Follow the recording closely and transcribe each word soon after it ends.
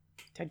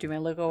Start doing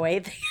my look away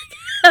thing.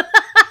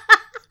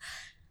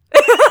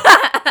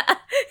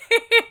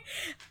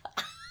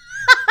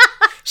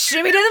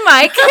 Shimmy to the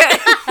mic.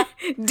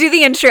 Do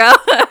the intro.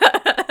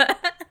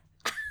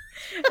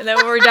 And then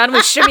when we're done,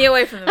 we shimmy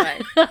away from the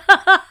mic.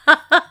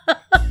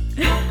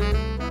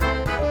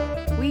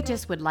 We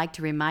just would like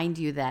to remind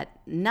you that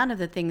none of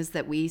the things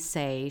that we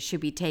say should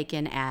be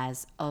taken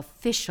as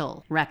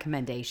official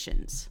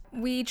recommendations.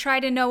 We try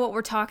to know what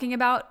we're talking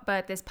about,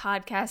 but this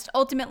podcast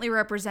ultimately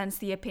represents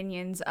the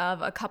opinions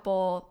of a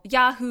couple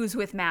yahoos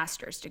with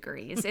master's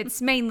degrees.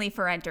 It's mainly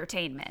for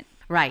entertainment.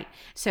 Right.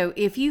 So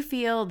if you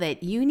feel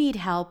that you need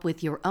help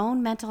with your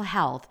own mental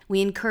health,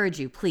 we encourage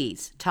you,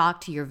 please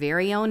talk to your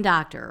very own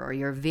doctor or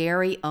your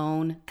very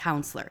own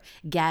counselor.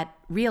 Get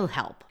real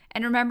help.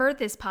 And remember,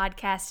 this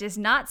podcast is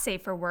not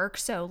safe for work,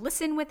 so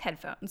listen with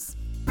headphones.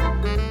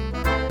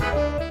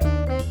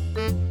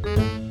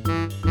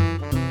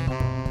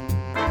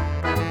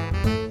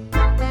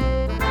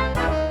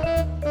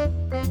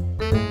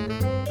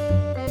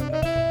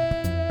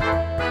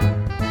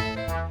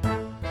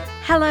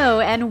 Hello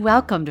and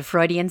welcome to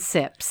Freudian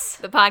Sips.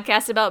 The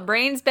podcast about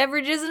brains,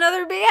 beverages, and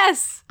other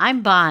BS.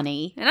 I'm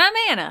Bonnie. And I'm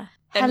Anna.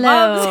 And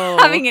Hello.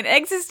 Mom's having an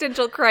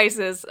existential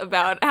crisis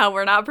about how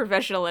we're not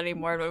professional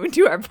anymore when we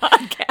do our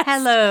podcast.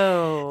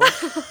 Hello.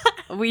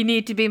 We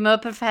need to be more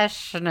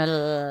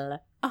professional.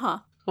 Uh-huh.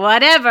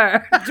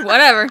 Whatever.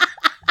 Whatever.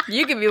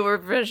 You can be more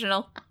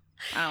professional.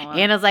 I don't want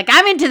to. Anna's like,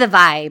 I'm into the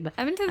vibe.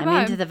 I'm into the vibe.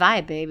 I'm into the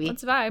vibe, baby.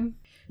 Let's vibe.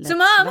 Let's So,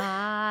 Mom,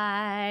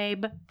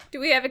 vibe. do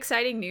we have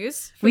exciting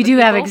news? for We the do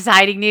have people?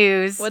 exciting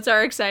news. What's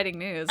our exciting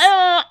news?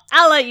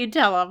 I'll let you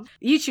tell them.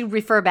 You should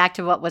refer back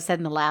to what was said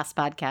in the last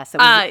podcast.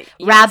 That was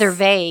Yes. rather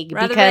vague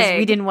Rather because vague.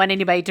 we didn't want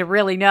anybody to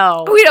really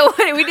know. We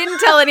didn't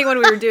tell anyone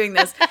we were doing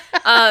this.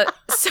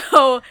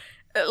 So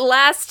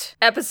last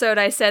episode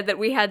I said that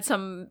we had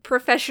some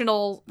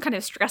professional kind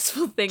of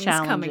stressful things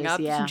coming Challenges, up,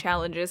 yeah. some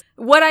challenges.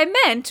 What I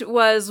meant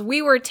was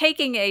we were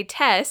taking a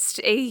test,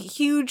 a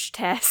huge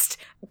test.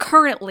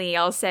 Currently,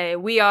 I'll say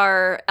we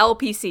are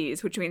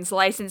LPCs, which means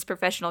licensed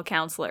professional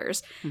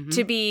counselors.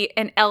 To be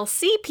an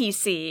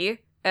LCPC,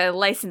 a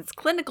licensed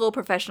clinical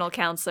professional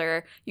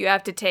counselor, you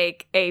have to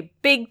take a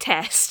big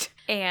test.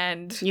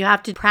 And You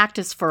have to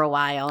practice for a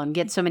while and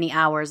get so many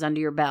hours under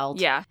your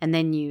belt. Yeah. And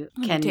then you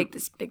can take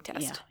this big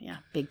test. Yeah,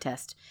 big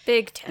test.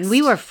 Big test. And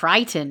we were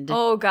frightened.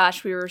 Oh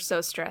gosh, we were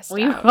so stressed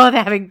We were out. both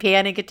having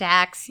panic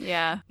attacks.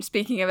 Yeah.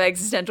 Speaking of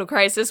existential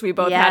crisis, we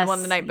both Yes, had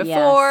one the night yes.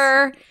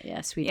 before.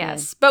 Yes, we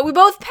Yes. But we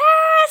both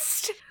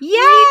passed. did. Yay!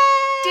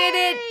 We did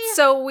it.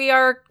 So we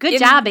are Good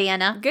job,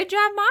 Anna. Good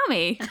job,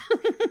 Mommy.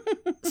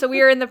 So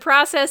we are in the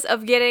process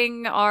of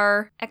getting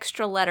our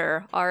extra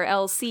letter, our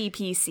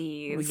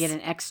LCPCs. We get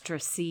an extra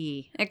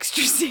C,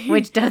 extra C.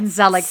 which doesn't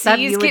sound like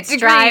something C's you would get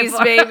strive degrees,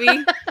 for.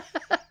 baby.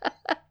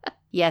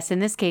 Yes, in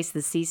this case,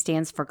 the C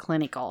stands for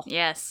clinical.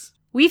 Yes.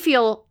 We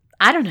feel,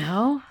 I don't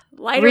know,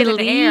 Lighter than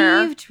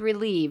air.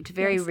 relieved,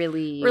 very Yes.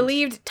 relieved.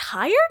 Relieved,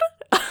 tired?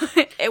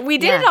 We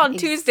did it Yeah, on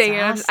Tuesday,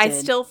 and I exhausted.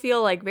 still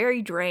feel like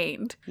very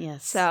drained.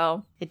 Yes.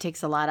 So, It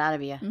takes a lot out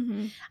of you.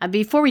 mhm.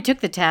 Before we took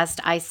the test,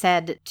 I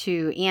said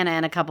to Anna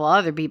and a couple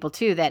other people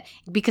too that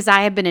because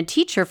I have been a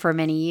teacher for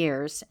many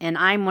years, and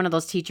I'm one of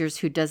those teachers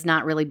who does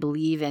not really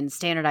believe in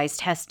standardized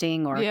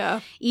testing or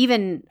Yeah.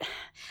 even,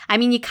 I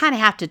mean, you kind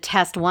of have to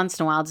test once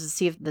in a while to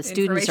see if the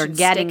students are Information's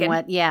getting sticking.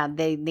 what,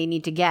 they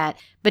need to get.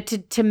 But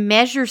to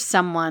measure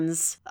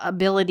someone's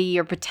ability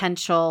or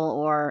potential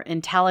or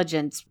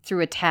intelligence through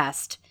a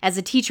test, as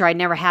a teacher, I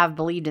never have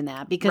believed in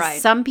that because Right.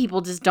 some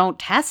people just don't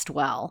test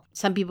well.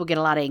 Some people get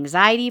a lot of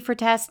anxiety for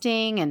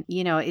testing, and,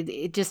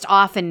 it just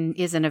often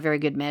isn't a very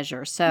good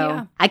measure. So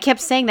Yeah. I kept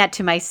saying that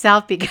to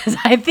myself because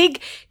I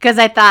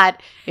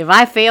thought, if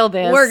I fail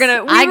this, We I were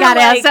got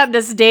to have like- something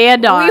to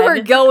stand on. We were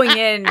going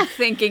in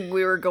thinking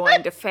we were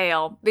going to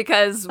fail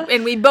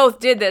and we both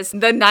did this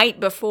the night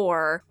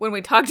before. When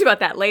we talked about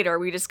that later,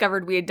 we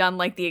discovered we had done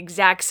like the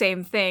exact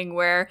same thing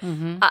where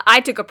I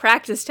took a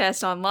practice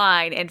test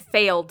online and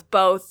failed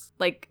both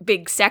like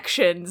big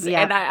sections.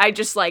 Yeah. And I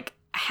just like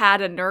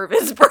had a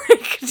nervous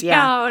breakdown.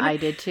 Yeah, I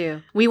did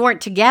too. We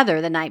weren't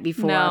together the night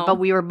before, No. but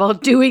we were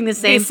both doing the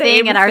same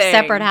thing at our thing.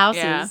 separate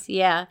houses.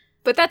 Yeah.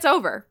 But that's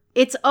over.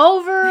 It's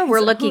over. We're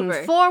It's looking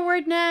over.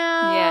 forward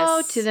now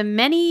Yes. to the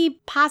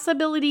many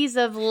possibilities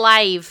of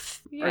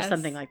life or Yes.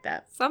 something like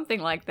that.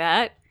 Something like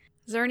that.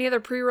 Is there any other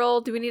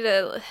pre-roll? Do we need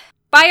to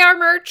buy our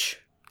merch?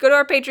 Go to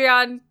our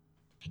Patreon.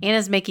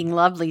 Anna's making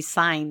lovely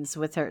signs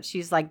with her.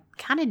 She's like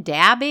kind of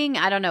dabbing.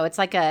 I don't know. It's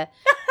like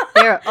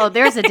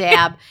there's a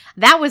dab.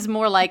 That was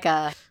more like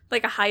a,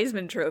 Like a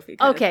Heisman Trophy.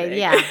 kind of okay, thing.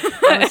 yeah.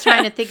 I was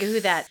trying to think of who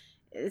that,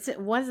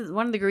 was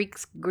one of the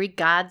Greek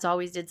gods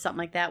always did something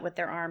like that with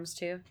their arms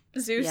too.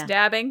 Zeus Yeah.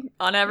 dabbing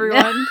on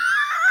everyone.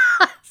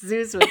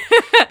 Zeus would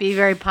be a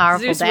very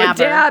powerful Zeus dabber. would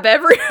dab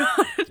everyone.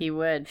 He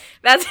would.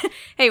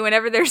 Hey,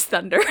 whenever there's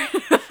thunder,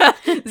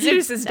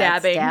 Zeus is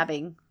That's dabbing.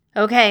 dabbing.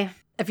 Okay.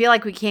 I feel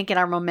like we can't get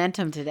our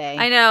momentum today.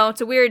 I know,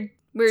 it's a weird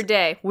Weird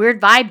day. Weird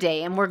vibe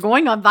day. And we're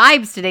going on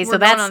vibes today, so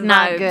that's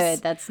not vibes.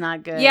 good. That's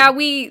not good. Yeah,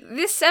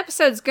 this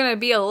episode's going to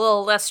be a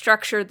little less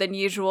structured than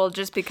usual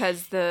just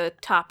because the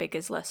topic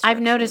is less structured.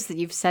 I've noticed that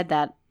you've said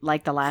that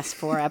like the last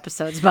 4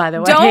 episodes, by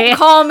the way. Don't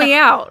call me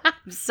out.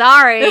 I'm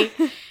sorry.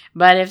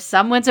 But if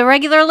someone's a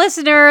regular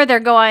listener, they're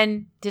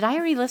going, did I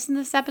already listen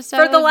to this episode?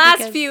 For the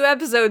last few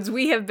episodes,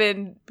 we have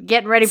been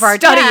getting ready for our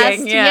studying,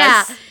 test.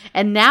 yes. Yeah.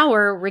 And now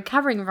we're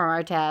recovering from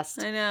our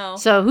test. I know.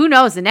 So who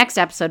knows? The next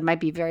episode might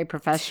be very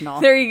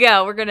professional. There you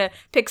go. We're going to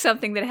pick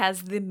something that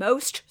has the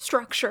most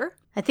structure.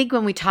 I think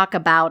when we talk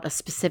about a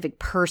specific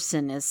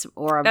person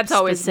or a That's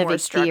always more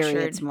specific theory,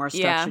 structured. it's more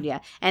structured, yeah.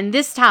 And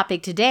this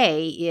topic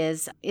today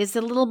is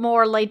a little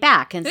more laid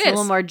back, and it's a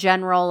little more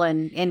general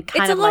and kind of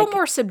like... It's a little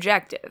more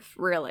subjective,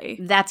 really.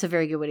 That's a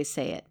very good way to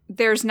say it.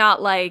 There's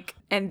not like,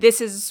 and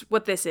this is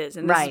what this is,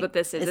 and this is what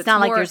this is. It's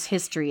not more, like there's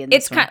history in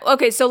this one.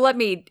 Okay, so let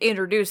me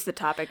introduce the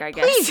topic, I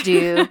guess. Please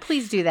do.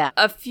 Please do that.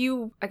 A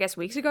few, I guess,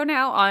 weeks ago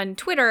now on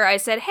Twitter, I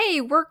said,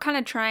 hey, we're kind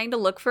of trying to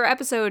look for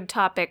episode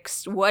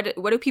topics. What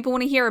do people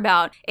want to hear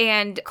about?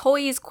 And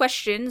Coy's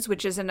Questions,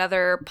 which is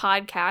another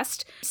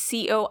podcast,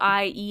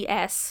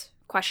 COIES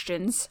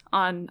Questions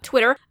on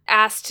Twitter,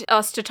 asked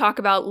us to talk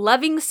about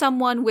loving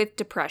someone with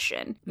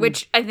depression,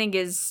 which I think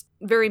is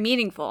very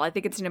meaningful. I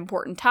think it's an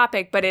important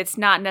topic, but it's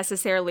not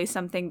necessarily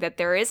something that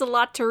there is a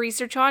lot to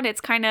research on.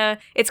 It's kind of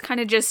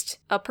just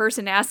a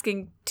person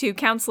asking 2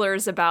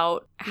 counselors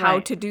about how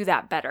to do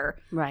that better.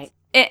 Right.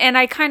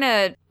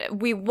 And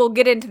we will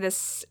get into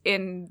this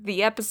in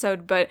the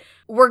episode, but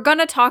we're going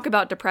to talk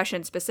about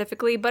depression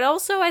specifically, but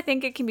also I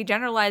think it can be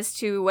generalized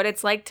to what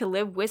it's like to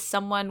live with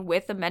someone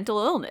with a mental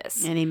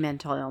illness. Any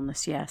mental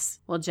illness, yes.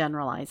 We'll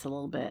generalize a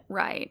little bit.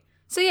 Right.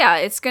 So yeah,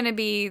 it's going to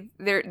be,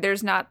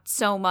 there's not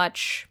so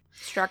much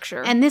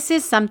structure. And this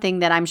is something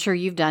that I'm sure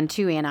you've done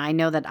too, Anna. I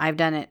know that I've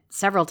done it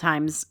several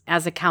times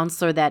as a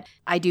counselor, that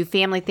I do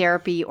family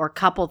therapy or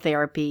couple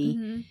therapy.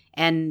 Mm-hmm.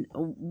 And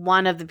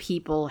one of the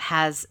people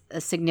has a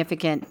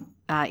significant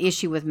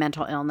issue with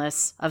mental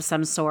illness of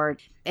some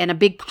sort. And a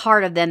big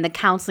part of then the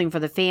counseling for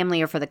the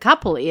family or for the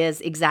couple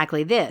is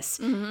exactly this.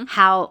 Mm-hmm.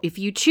 How, if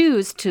you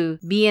choose to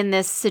be in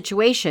this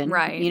situation,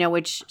 right.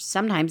 Which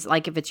sometimes,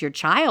 like if it's your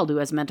child who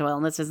has mental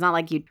illness, it's not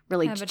like you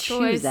really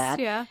choose that.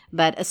 Yeah.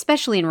 But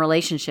especially in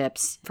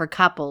relationships for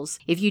couples,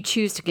 if you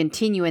choose to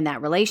continue in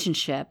that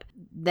relationship,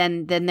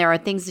 then there are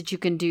things that you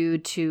can do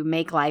to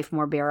make life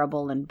more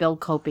bearable and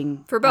build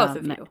coping. For both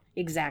of you.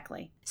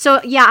 Exactly.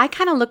 So, yeah, I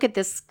kind of look at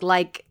this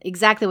like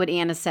exactly what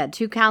Anna said.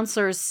 2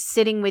 counselors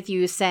sitting with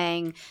you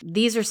saying,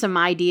 these are some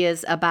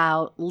ideas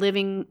about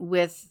living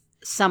with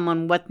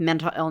someone with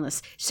mental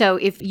illness. So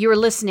if you're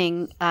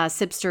listening,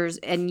 Sipsters,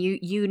 and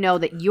you know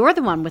that you're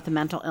the one with a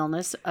mental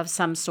illness of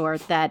some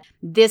sort, that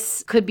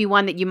this could be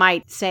one that you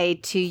might say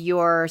to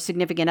your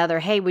significant other,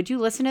 hey, would you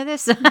listen to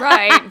this?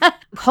 Right.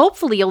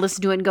 Hopefully you'll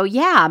listen to it and go,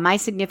 yeah, my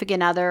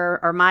significant other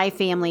or my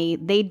family,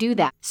 they do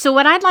that. So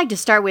what I'd like to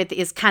start with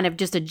is kind of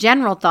just a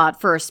general thought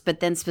first,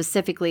 but then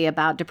specifically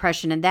about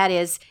depression. And that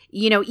is,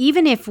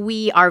 even if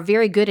we are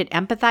very good at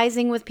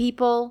empathizing with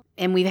people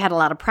and we've had a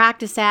lot of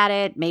practice at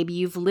it, maybe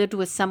you've lived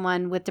with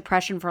someone with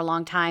depression for a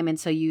long time, and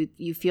so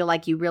you feel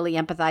like you really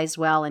empathize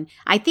well. And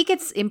I think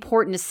it's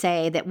important to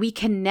say that we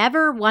can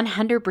never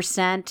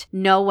 100%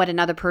 know what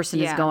another person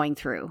is going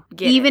through.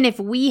 Even if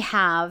we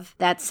have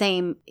that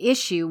same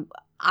issue,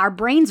 our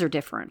brains are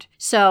different.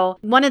 So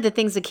one of the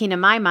things that came to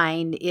my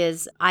mind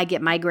is I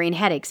get migraine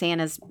headaches.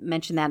 Anna's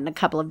mentioned that in a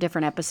couple of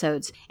different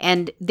episodes.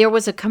 And there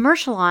was a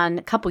commercial on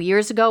a couple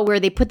years ago where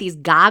they put these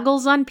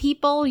goggles on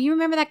people. You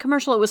remember that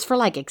commercial? It was for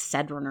like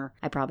Excedrin, or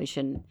I probably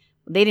shouldn't.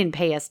 They didn't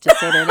pay us to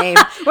say their name.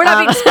 We're not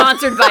being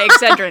sponsored by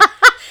Excedrin.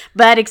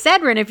 But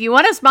Excedrin, if you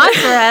want to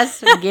sponsor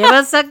us, give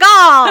us a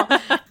call.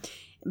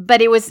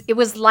 But it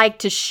was like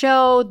to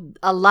show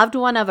a loved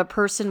one of a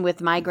person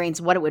with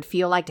migraines what it would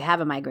feel like to have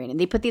a migraine. And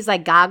they put these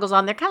like goggles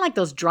on. They're kind of like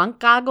those drunk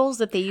goggles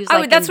that they use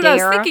that's what I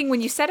was thinking when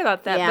you said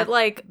about that.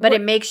 Yeah. But it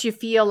makes you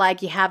feel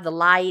like you have the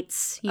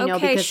lights,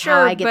 because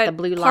how I get the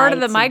blue lights. Part of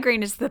the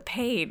migraine is the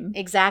pain.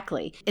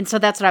 Exactly. And so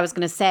that's what I was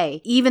going to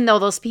say. Even though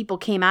those people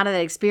came out of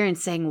that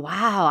experience saying,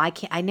 wow,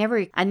 I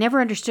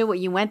never understood what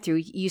you went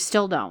through, you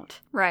still don't.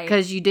 Right.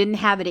 Because you didn't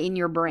have it in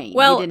your brain.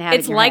 Well, you didn't have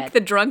it's it in your like head. the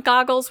drunk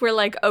goggles where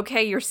like,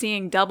 okay, you're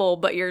seeing double,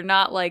 but you're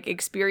not like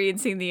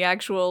experiencing the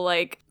actual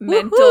like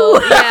mental,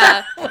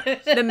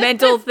 the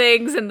mental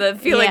things and the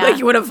feeling like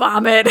you want to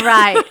vomit.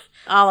 Right.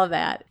 All of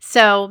that.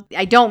 So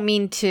I don't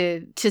mean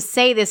to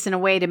say this in a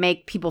way to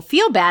make people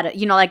feel bad.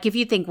 Like if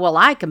you think, well,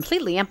 I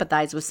completely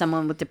empathize with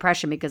someone with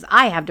depression because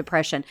I have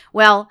depression.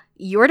 Well,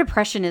 your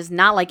depression is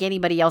not like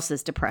anybody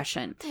else's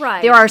depression.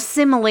 Right. There are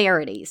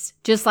similarities,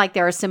 just like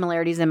there are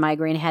similarities in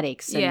migraine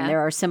headaches. And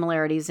there are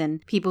similarities in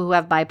people who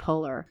have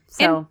bipolar.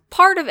 So and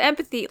part of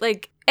empathy,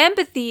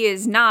 empathy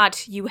is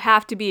not you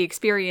have to be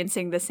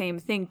experiencing the same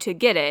thing to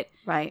get it.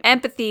 Right.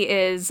 Empathy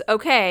is,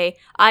 okay,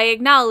 I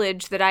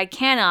acknowledge that I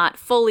cannot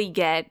fully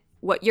get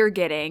what you're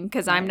getting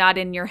because I'm not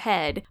in your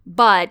head,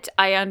 but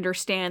I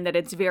understand that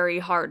it's very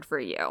hard for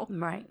you.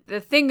 Right.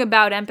 The thing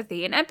about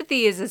empathy, and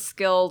empathy is a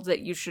skill that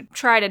you should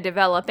try to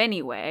develop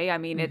anyway. I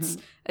mean, it's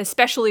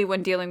especially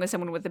when dealing with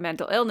someone with a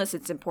mental illness,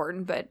 it's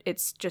important, but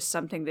it's just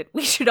something that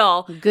we should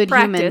all Good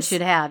practice. humans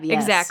should have,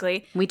 yes.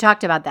 Exactly. We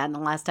talked about that in the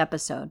last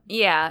episode.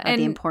 Yeah. And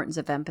the importance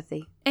of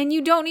empathy. And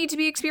you don't need to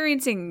be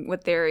experiencing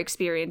what they're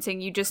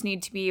experiencing. You just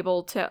need to be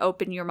able to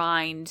open your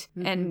mind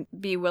and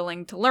be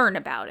willing to learn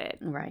about it.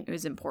 Right. It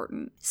was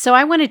important. So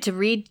I wanted to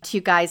read to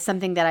you guys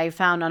something that I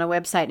found on a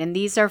website. And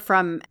these are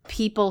from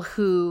people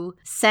who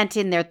sent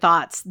in their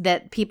thoughts,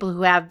 that people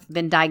who have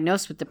been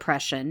diagnosed with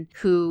depression,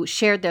 who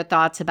shared their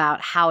thoughts about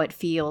how it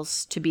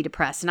feels to be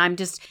depressed. And I'm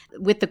just,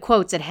 with the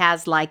quotes, it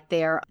has like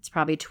it's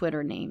probably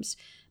Twitter names.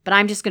 But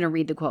I'm just going to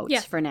read the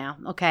quotes for now,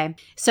 okay?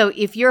 So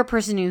if you're a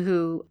person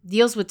who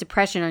deals with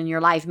depression in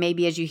your life,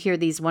 maybe as you hear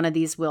these, one of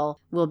these will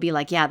be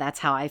like, yeah, that's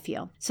how I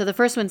feel. So the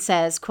first one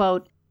says,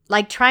 quote,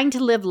 like trying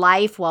to live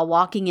life while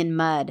walking in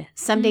mud.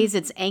 Some days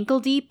it's ankle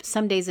deep,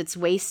 some days it's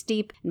waist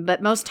deep, but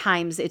most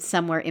times it's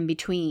somewhere in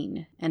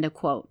between, end of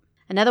quote.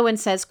 Another one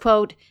says,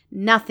 quote,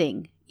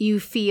 nothing. You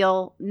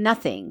feel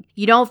nothing.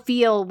 You don't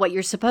feel what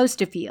you're supposed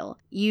to feel.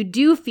 You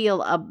do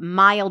feel a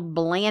mild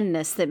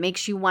blandness that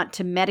makes you want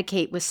to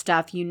medicate with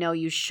stuff you know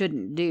you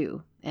shouldn't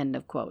do. End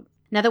of quote.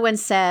 Another one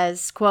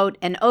says, quote,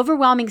 an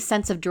overwhelming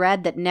sense of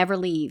dread that never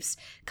leaves,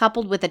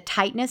 coupled with a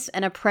tightness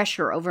and a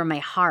pressure over my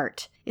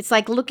heart. It's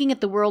like looking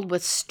at the world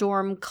with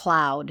storm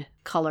cloud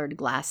colored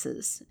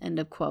glasses. End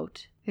of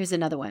quote. Here's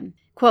another one.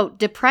 Quote,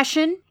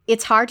 depression,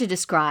 it's hard to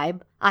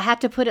describe. I have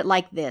to put it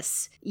like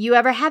this. You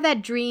ever have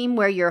that dream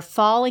where you're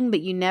falling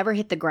but you never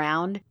hit the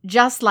ground?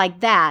 Just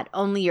like that,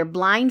 only you're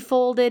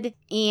blindfolded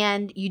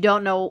and you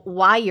don't know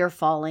why you're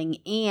falling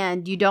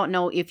and you don't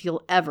know if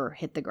you'll ever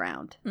hit the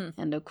ground.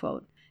 End of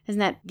quote. Doesn't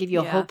that give you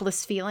a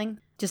hopeless feeling?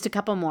 Just a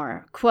couple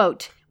more.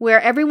 Quote,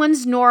 where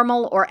everyone's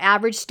normal or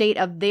average state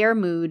of their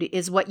mood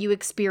is what you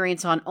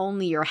experience on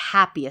only your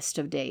happiest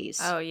of days.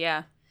 Oh,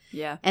 yeah.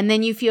 Yeah. And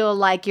then you feel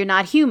like you're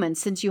not human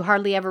since you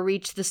hardly ever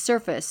reach the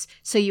surface,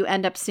 so you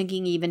end up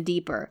sinking even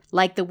deeper.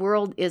 Like the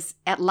world is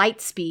at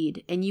light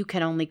speed and you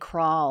can only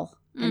crawl.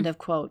 End of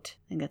quote.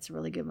 I think that's a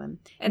really good one.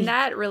 And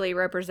that really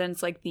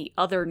represents like the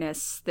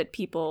otherness that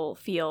people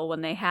feel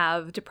when they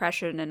have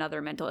depression and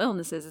other mental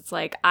illnesses. It's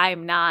like,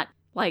 I'm not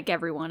like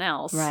everyone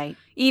else. Right.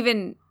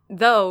 Even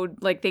though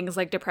like things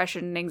like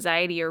depression and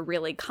anxiety are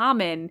really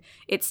common,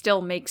 it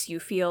still makes you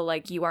feel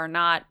like you are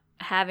not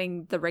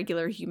having the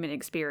regular human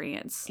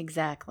experience.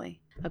 Exactly.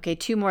 Okay,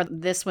 two more.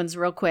 This one's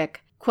real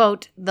quick.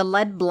 Quote, the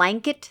lead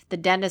blanket the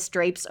dentist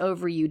drapes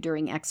over you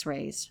during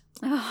x-rays.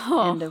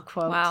 Oh, end of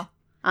quote. Wow.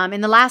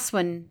 And the last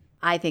one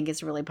I think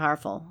is really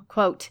powerful.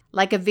 Quote,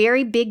 like a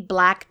very big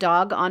black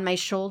dog on my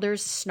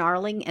shoulders,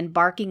 snarling and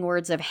barking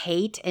words of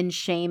hate and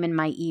shame in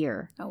my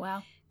ear. Oh,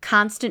 wow.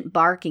 Constant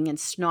barking and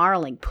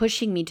snarling,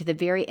 pushing me to the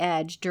very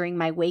edge during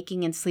my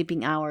waking and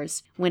sleeping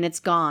hours. When it's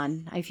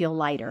gone, I feel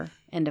lighter.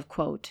 End of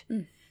quote.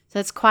 So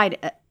that's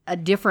quite a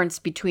difference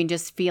between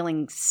just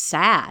feeling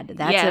sad.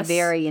 That's a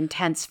very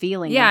intense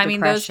feeling. Yeah, of I mean,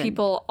 depression. those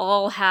people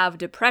all have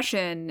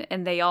depression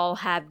and they all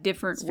have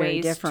different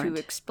ways to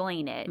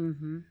explain it.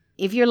 Mm-hmm.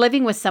 If you're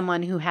living with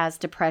someone who has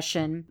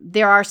depression,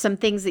 there are some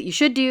things that you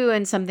should do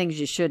and some things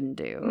you shouldn't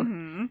do.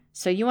 Mm-hmm.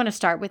 So you want to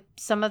start with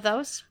some of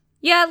those?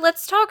 Yeah,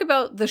 let's talk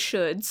about the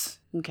shoulds.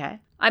 Okay.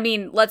 I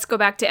mean, let's go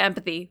back to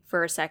empathy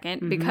for a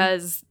second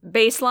because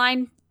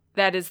baseline,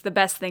 that is the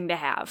best thing to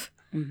have.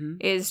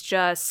 Is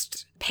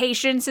just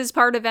patience is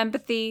part of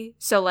empathy.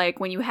 So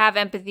like when you have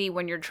empathy,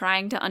 when you're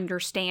trying to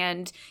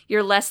understand,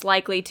 you're less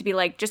likely to be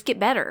like, just get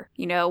better.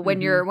 You know,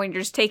 when you're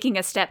just taking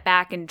a step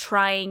back and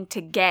trying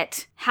to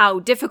get how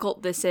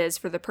difficult this is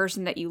for the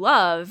person that you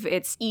love,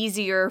 it's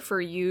easier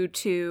for you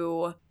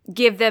to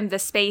give them the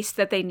space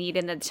that they need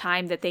and the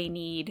time that they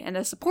need and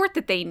the support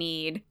that they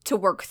need to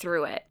work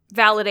through it.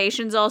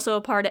 Validation's also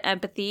a part of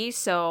empathy.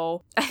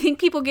 So I think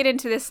people get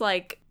into this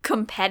like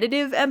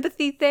competitive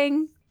empathy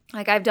thing.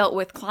 Like I've dealt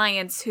with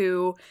clients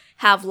who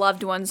have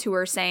loved ones who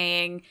are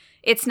saying,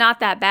 it's not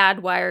that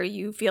bad. Why are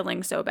you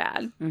feeling so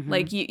bad?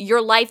 Like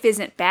your life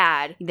isn't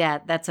bad.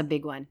 That's a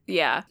big one.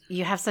 Yeah.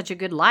 You have such a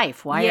good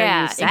life. Why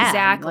are you sad?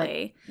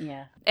 Exactly.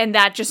 Yeah. And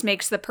that just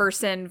makes the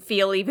person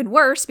feel even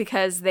worse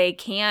because they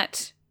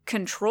can't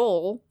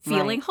control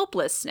feeling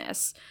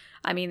hopelessness.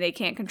 I mean, they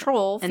can't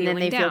control feeling down.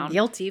 And then they feel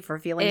guilty for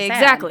feeling sad.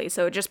 Exactly.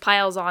 So it just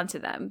piles onto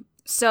them.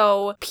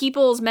 So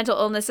people's mental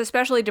illness,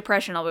 especially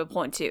depression, I'll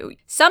point to.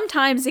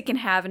 Sometimes it can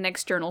have an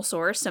external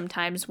source.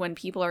 Sometimes when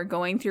people are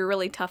going through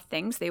really tough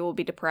things, they will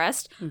be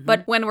depressed.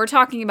 But when we're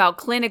talking about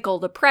clinical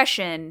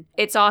depression,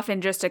 it's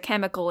often just a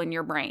chemical in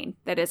your brain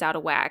that is out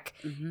of whack.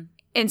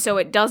 And so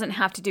it doesn't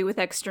have to do with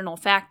external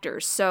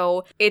factors.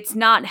 So it's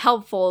not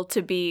helpful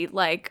to be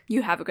like,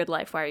 you have a good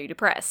life, why are you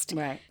depressed?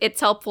 Right. It's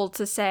helpful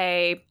to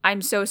say,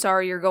 I'm so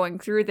sorry you're going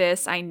through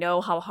this. I know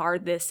how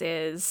hard this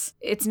is.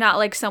 It's not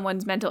like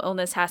someone's mental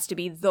illness has to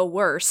be the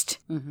worst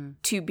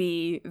to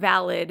be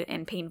valid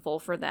and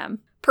painful for them.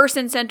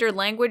 Person-centered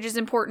language is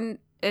important.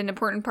 an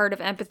important part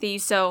of empathy.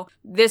 So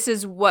this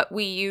is what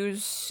we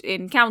use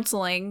in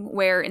counseling,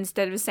 where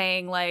instead of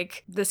saying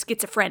like the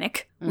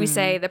schizophrenic, we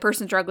say the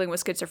person struggling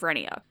with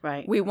schizophrenia.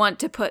 Right. We want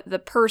to put the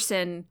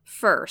person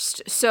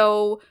first.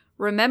 So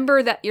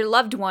remember that your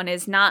loved one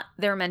is not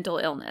their mental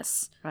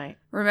illness. Right.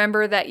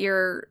 Remember that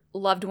your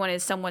loved one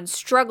is someone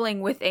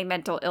struggling with a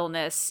mental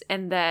illness,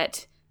 and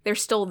that they're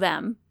still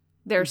them.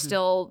 They're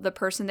still the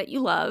person that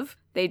you love.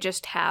 They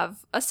just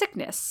have a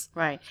sickness.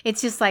 Right.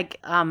 It's just like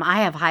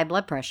I have high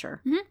blood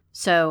pressure.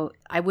 So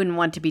I wouldn't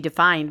want to be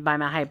defined by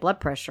my high blood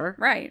pressure.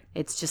 Right.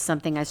 It's just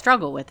something I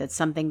struggle with. It's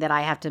something that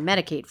I have to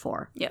medicate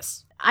for.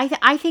 Yes.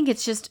 I think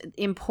it's just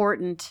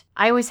important.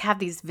 I always have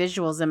these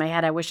visuals in my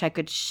head. I wish I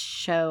could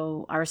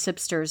show our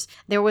Sipsters.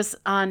 There was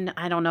on,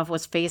 I don't know if it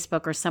was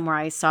Facebook or somewhere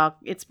I saw,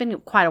 it's been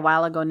quite a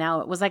while ago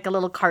now. It was like a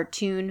little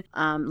cartoon,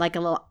 like a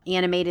little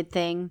animated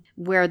thing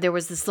where there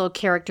was this little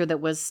character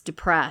that was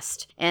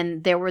depressed.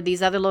 And there were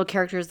these other little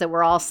characters that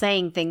were all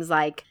saying things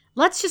like,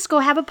 let's just go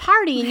have a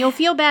party and you'll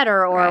feel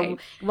better. Or Right.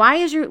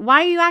 why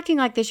are you acting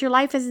like this? Your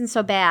life isn't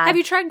so bad. Have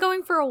you tried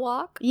going for a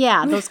walk?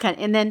 Yeah, those kind.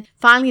 And then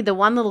finally, the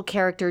one little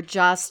character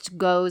just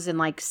goes and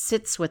like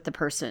sits with the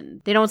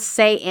person. They don't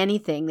say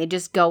anything. They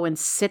just go and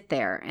sit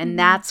there. And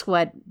that's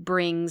what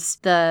brings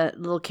the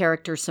little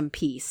character some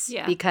peace.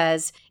 Yeah.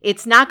 Because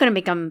it's not going to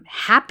make them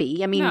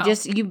happy. I mean, No.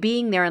 just you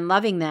being there and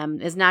loving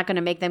them is not going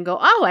to make them go,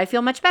 oh, I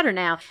feel much better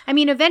now. I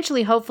mean,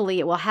 eventually, hopefully,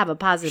 it will have a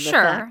positive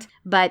Sure. effect.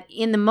 But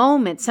in the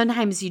moment,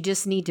 sometimes you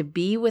just need to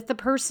be with the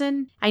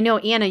person. I know,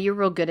 Anna, you're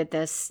real good at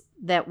this,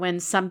 that when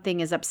something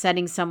is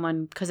upsetting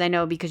someone, because I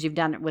know because you've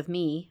done it with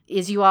me,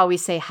 is you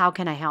always say, how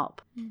can I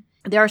help?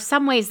 There are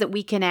some ways that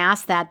we can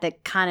ask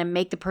that kind of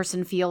make the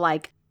person feel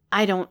like,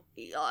 I don't,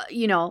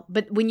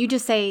 but when you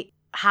just say,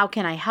 how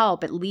can I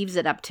help? It leaves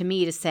it up to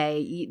me to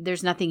say,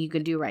 there's nothing you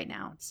can do right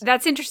now.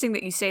 That's interesting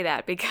that you say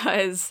that,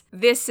 because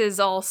this is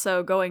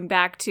also going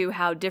back to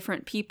how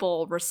different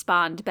people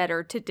respond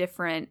better to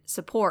different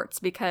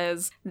supports,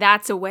 because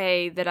that's a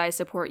way that I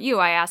support you.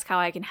 I ask how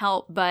I can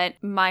help, but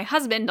my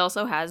husband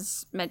also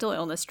has mental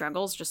illness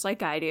struggles just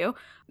like I do.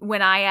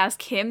 When I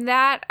ask him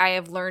that, I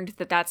have learned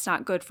that that's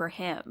not good for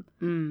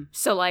him.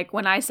 So like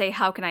when I say,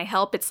 how can I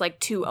help? It's like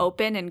too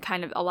open and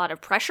kind of a lot of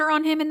pressure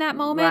on him in that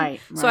moment.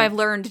 Right. So I've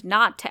learned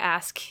not to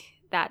ask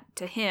that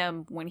to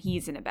him when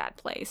he's in a bad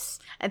place.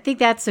 I think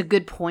that's a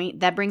good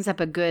point. That brings up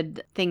a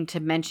good thing to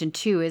mention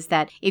too, is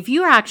that if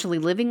you're actually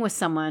living with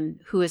someone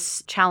who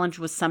is challenged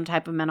with some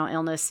type of mental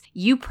illness,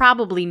 you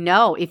probably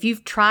know, if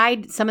you've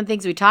tried some of the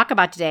things we talk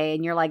about today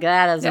and you're like,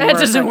 that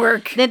doesn't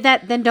work.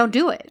 Then don't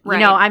do it. Right.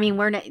 You know, I mean,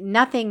 we're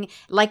nothing,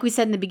 like we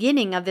said in the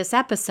beginning of this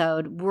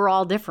episode, we're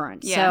all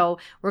different. Yeah. So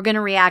we're going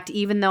to react,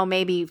 even though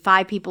maybe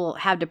 5 people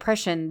have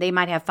depression, they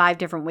might have 5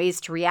 different ways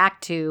to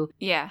react to,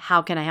 Yeah.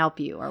 how can I help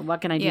you? Or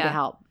what can I do to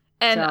help?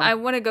 And So- I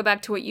want to go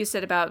back to what you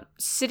said about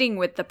sitting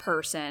with the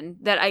person,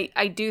 that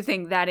I do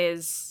think that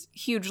is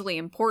hugely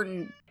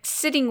important.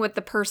 Sitting with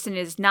the person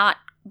is not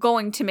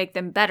going to make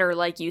them better,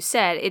 like you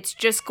said. It's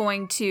just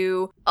going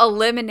to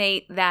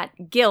eliminate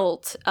that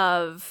guilt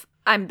of,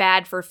 I'm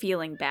bad for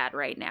feeling bad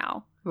right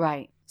now.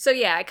 Right. So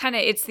yeah,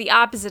 it's the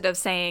opposite of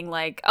saying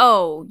like,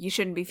 oh, you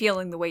shouldn't be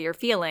feeling the way you're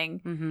feeling.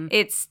 Mm-hmm.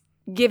 It's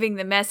giving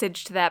the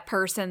message to that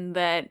person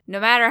that no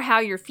matter how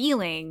you're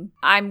feeling,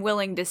 I'm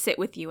willing to sit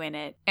with you in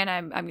it, and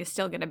I'm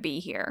still going to be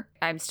here.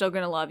 I'm still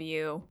going to love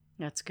you.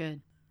 That's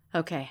good.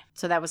 Okay.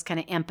 So that was kind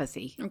of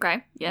empathy.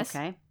 Okay. Yes.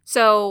 Okay.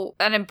 So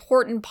an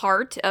important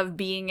part of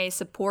being a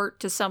support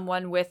to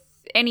someone with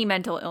any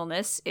mental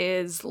illness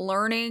is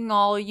learning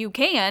all you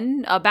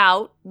can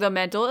about the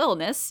mental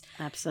illness.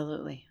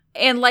 Absolutely.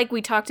 And like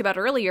we talked about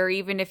earlier,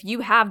 even if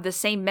you have the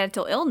same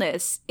mental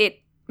illness,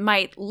 it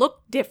might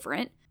look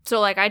different. So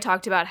like I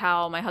talked about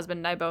how my husband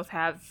and I both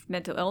have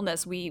mental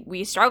illness.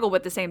 We struggle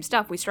with the same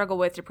stuff. We struggle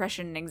with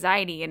depression and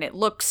anxiety, and it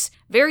looks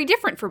very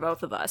different for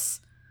both of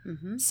us.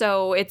 Mm-hmm.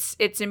 So it's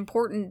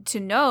important to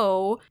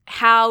know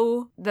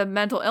how the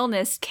mental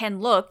illness can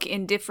look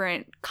in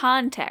different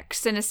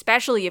contexts. And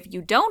especially if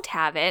you don't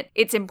have it,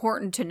 it's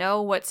important to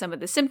know what some of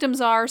the symptoms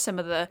are, some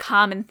of the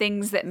common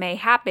things that may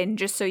happen,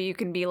 just so you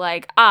can be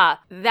like,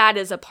 that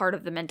is a part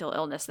of the mental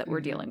illness that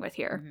we're dealing with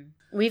here. Mm-hmm.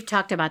 We've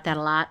talked about that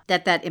a lot,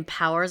 that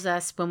empowers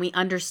us when we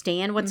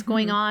understand what's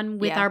going on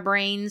with our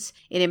brains.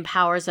 It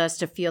empowers us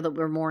to feel that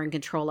we're more in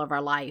control of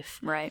our life.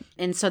 Right.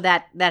 And so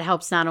that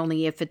helps not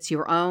only if it's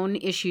your own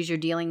issues you're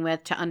dealing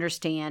with to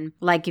understand,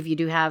 like if you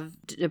do have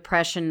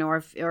depression or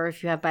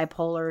if you have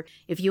bipolar,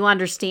 if you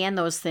understand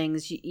those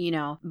things, you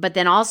know, but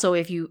then also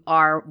if you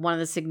are one of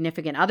the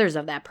significant others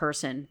of that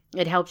person,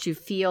 it helps you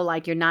feel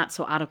like you're not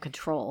so out of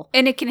control.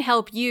 And it can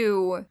help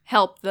you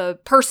help the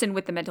person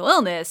with the mental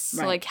illness,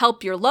 Right. like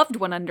help your loved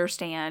one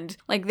understand.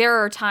 Like, there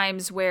are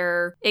times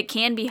where it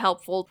can be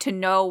helpful to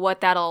know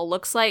what that all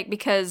looks like,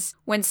 because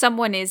when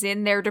someone is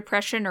in their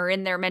depression or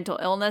in their mental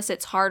illness,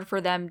 it's hard for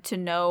them to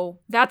know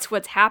that's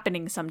what's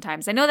happening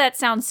sometimes. I know that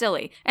sounds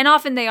silly, and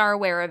often they are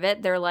aware of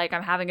it. They're like,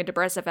 I'm having a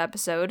depressive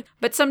episode,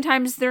 but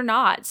sometimes they're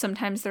not.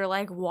 Sometimes they're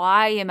like,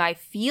 why am I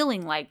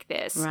feeling like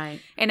this? Right.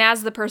 And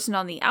as the person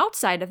on the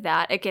outside of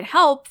that, it can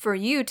help for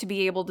you to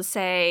be able to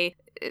say,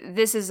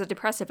 this is a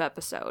depressive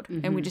episode,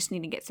 and we just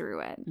need to get through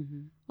it.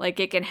 Like,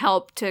 it can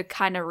help to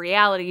kind of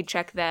reality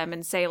check them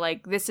and say,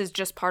 like, this is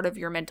just part of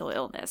your mental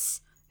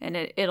illness, and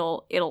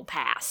it'll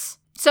pass.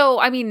 So,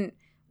 I mean,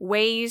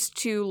 ways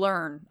to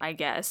learn, I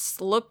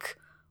guess. Look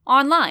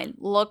online.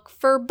 Look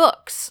for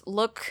books.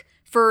 Look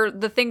for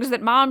the things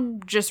that Mom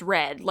just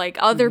read, like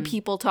other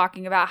people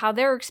talking about how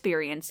their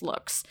experience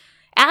looks.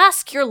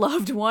 Ask your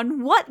loved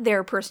one what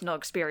their personal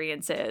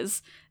experience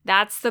is.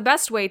 That's the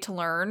best way to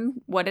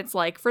learn what it's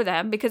like for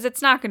them, because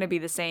it's not going to be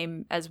the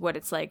same as what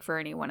it's like for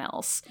anyone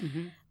else.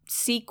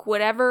 Seek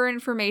whatever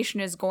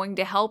information is going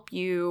to help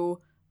you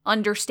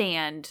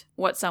understand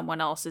what someone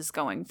else is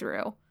going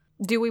through.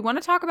 Do we want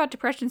to talk about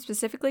depression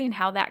specifically and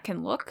how that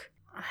can look?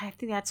 I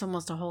think that's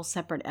almost a whole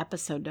separate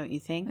episode, don't you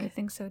think? I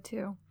think so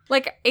too.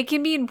 Like, it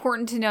can be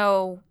important to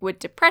know with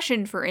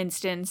depression, for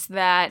instance,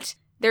 that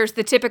there's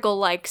the typical,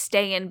 like,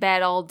 stay in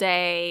bed all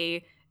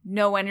day,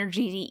 no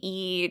energy to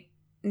eat,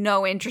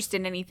 no interest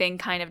in anything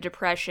kind of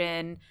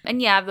depression.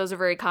 And yeah, those are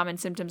very common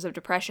symptoms of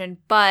depression,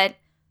 but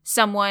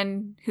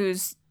someone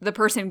who's the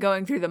person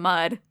going through the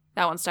mud,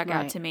 that one stuck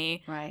out to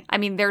me. Right. I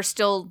mean, they're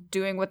still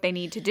doing what they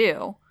need to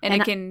do. And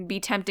it can be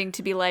tempting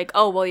to be like,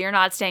 oh, well, you're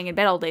not staying in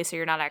bed all day, so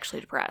you're not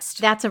actually depressed.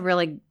 That's a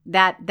really,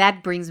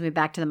 that brings me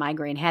back to the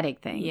migraine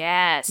headache thing.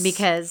 Yes.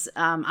 Because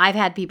I've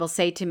had people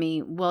say to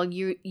me, well,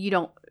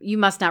 you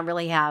must not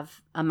really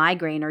have a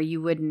migraine or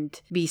you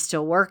wouldn't be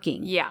still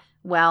working. Yeah.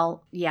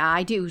 Well, yeah,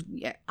 I do.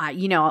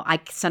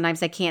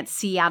 Sometimes I can't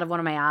see out of one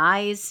of my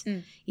eyes.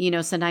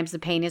 Sometimes the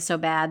pain is so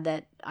bad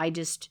that I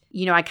just,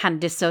 I kind of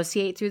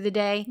dissociate through the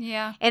day.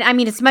 Yeah. And I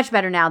mean, it's much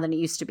better now than it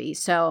used to be.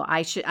 So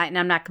and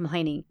I'm not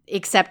complaining,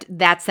 except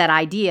that's that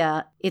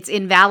idea. It's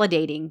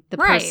invalidating the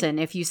person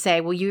if you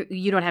say, well,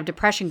 you don't have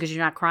depression because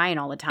you're not crying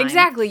all the time.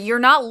 Exactly. You're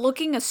not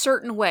looking a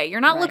certain way. You're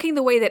not looking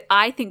the way that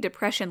I think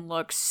depression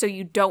looks, so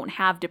you don't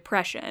have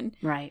depression.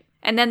 Right.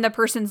 And then the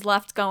person's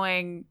left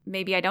going,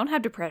 maybe I don't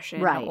have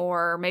depression. Right.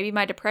 Or maybe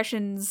my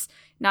depression's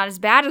not as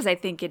bad as I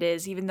think it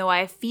is, even though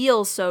I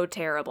feel so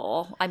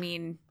terrible. I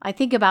mean, I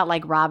think about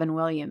like Robin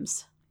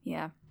Williams.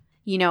 Yeah.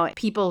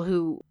 People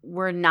who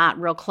were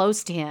not real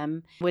close to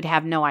him would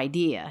have no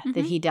idea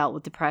that he dealt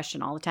with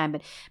depression all the time.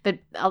 But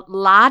a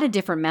lot of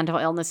different mental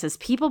illnesses,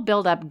 people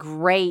build up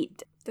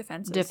great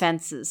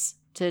defenses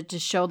to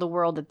show the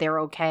world that they're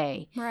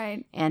okay.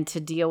 Right. And to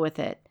deal with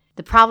it.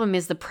 The problem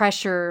is the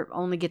pressure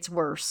only gets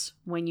worse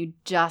when you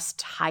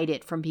just hide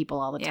it from people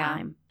all the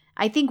time.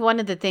 I think one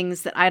of the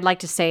things that I'd like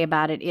to say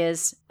about it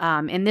is,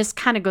 and this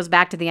kind of goes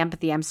back to the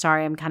empathy. I'm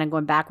sorry, I'm kind of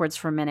going backwards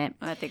for a minute.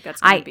 I think that's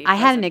going to be I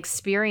had an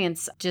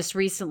experience just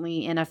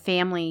recently in a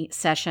family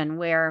session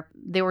where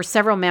there were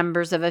several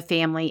members of a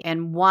family,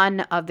 and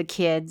one of the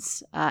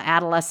kids,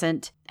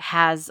 adolescent,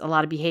 has a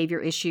lot of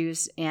behavior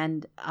issues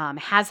and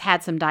has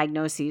had some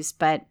diagnoses.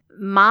 But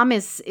mom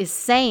is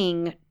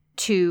saying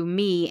to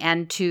me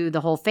and to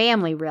the whole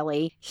family,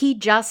 really, he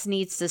just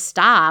needs to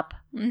stop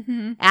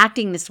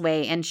acting this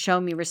way and show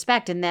me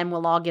respect, and then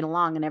we'll all get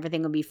along and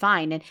everything will be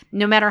fine. And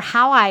no matter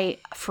how I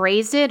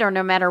phrased it or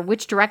no matter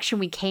which direction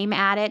we came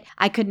at it,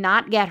 I could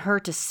not get her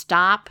to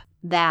stop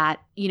that,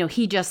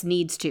 he just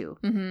needs to,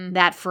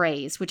 that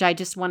phrase, which I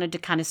just wanted to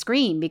kind of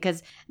scream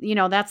because,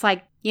 that's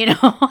like,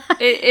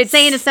 it's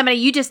saying to somebody,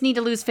 you just need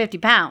to lose 50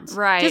 pounds.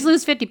 Right. Just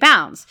lose 50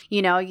 pounds.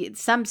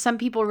 Some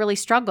people really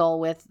struggle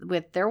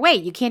with their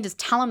weight. You can't just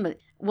tell them,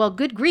 well,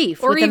 good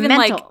grief. Or even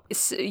like,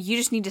 you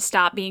just need to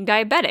stop being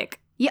diabetic.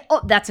 Yeah,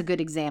 that's a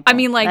good example. I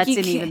mean, like, that's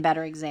an even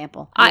better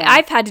example.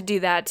 I've had to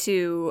do that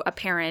to a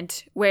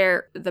parent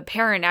where the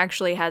parent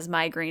actually has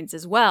migraines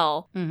as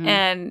well.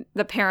 And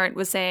the parent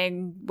was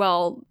saying,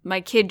 well, my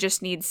kid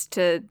just needs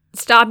to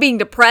stop being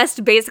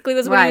depressed, basically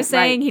was what he was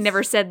saying. Right. He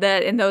never said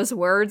that in those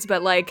words,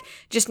 but like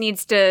just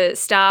needs to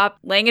stop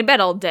laying in bed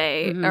all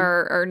day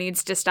or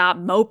needs to stop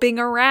moping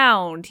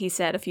around, he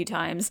said a few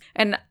times.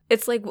 And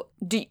it's like,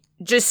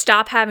 just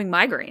stop having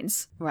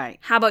migraines. Right.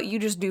 How about you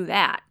just do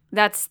that?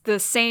 That's the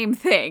same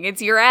thing.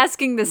 You're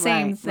asking the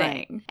same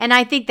thing. Right. And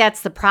I think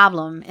that's the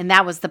problem. And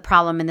that was the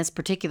problem in this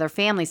particular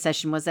family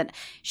session, was that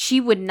she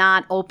would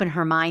not open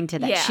her mind to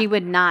that. Yeah. She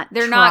would not.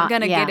 They're not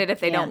going to get it if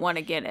they don't want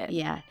to get it.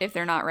 Yeah. If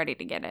they're not ready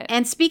to get it.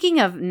 And speaking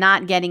of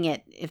not getting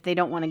it if they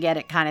don't want to get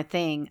it kind of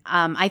thing,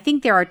 I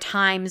think there are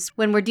times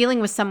when we're dealing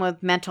with someone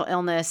with mental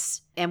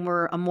illness and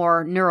we're a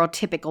more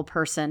neurotypical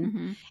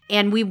person,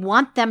 and we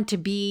want them to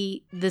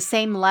be the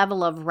same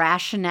level of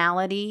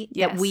rationality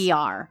that we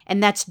are.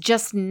 And that's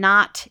just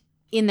not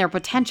in their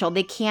potential.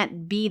 They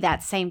can't be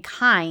that same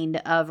kind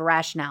of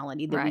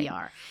rationality that we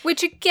are.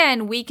 Which,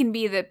 again, we can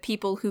be the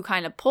people who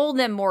kind of pull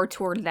them more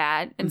toward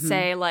that and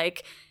say,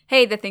 like,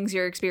 hey, the things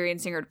you're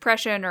experiencing are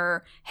depression,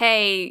 or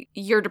hey,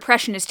 your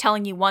depression is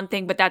telling you one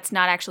thing, but that's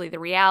not actually the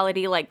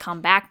reality. Like, come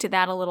back to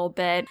that a little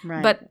bit.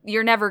 Right. But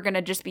you're never going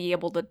to just be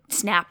able to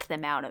snap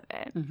them out of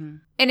it. Mm-hmm.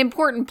 An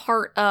important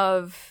part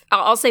of,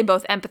 I'll say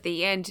both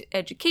empathy and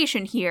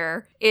education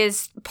here,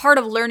 is part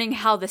of learning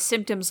how the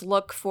symptoms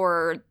look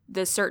for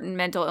the certain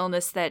mental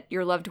illness that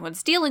your loved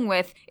one's dealing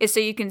with is so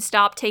you can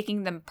stop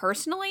taking them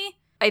personally.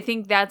 I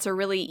think that's a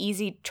really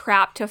easy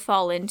trap to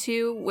fall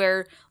into,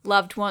 where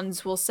loved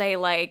ones will say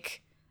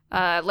like,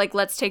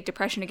 let's take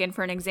depression again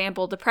for an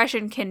example.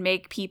 Depression can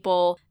make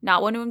people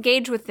not want to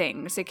engage with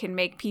things. It can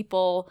make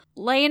people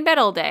lay in bed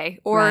all day,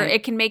 or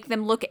it can make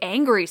them look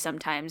angry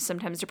sometimes.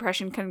 Sometimes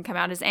depression can come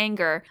out as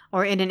anger.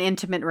 Or in an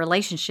intimate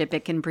relationship,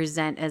 it can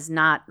present as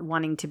not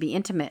wanting to be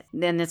intimate.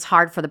 Then it's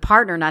hard for the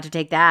partner not to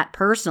take that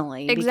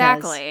personally.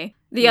 Exactly.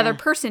 The other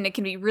person, it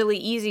can be really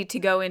easy to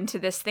go into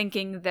this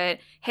thinking that,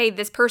 hey,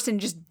 this person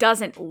just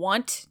doesn't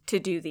want to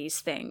do these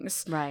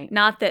things. Right.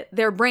 Not that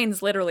their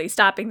brain's literally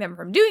stopping them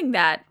from doing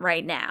that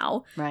right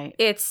now. Right.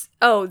 It's,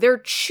 oh, they're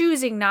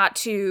choosing not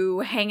to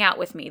hang out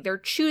with me. They're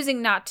choosing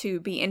not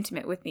to be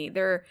intimate with me.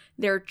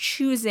 They're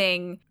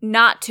choosing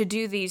not to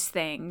do these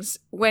things,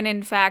 when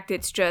in fact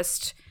it's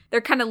just,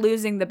 they're kind of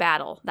losing the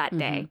battle that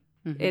day.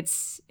 Mm-hmm.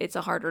 It's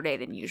a harder day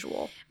than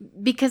usual.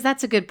 Because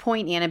that's a good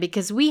point, Anna,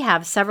 because we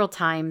have several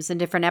times in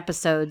different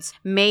episodes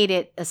made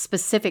it a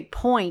specific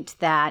point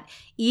that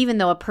even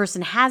though a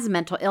person has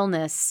mental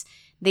illness,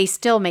 they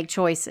still make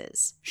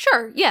choices.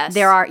 Sure, yes.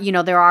 There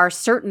are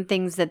certain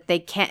things that they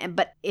can't,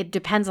 but it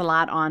depends a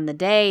lot on the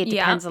day. It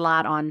depends a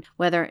lot on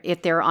whether,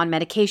 if they're on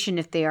medication,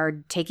 if they are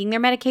taking their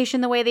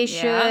medication the way they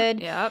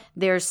should. Yep.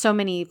 There's so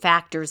many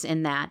factors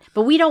in that.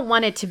 But we don't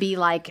want it to be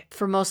like,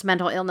 for most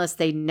mental illness,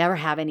 they never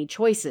have any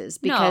choices,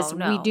 because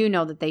we do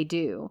know that they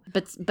do.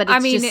 But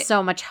it's just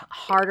so much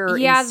harder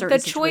in certain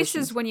situations. The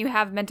choices when you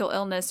have mental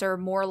illness are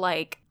more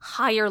like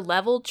higher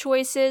level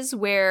choices,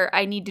 where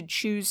I need to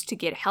choose to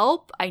get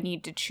help. I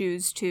need to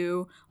choose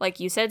to, like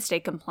you said, stay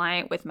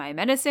compliant with my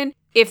medicine.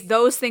 If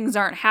those things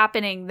aren't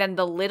happening, then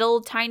the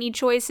little tiny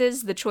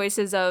choices, the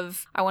choices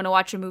of, I want to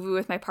watch a movie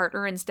with my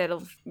partner instead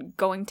of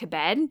going to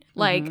bed,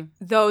 like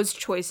those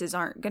choices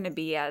aren't going to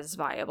be as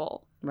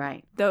viable.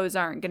 Right. Those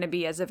aren't going to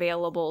be as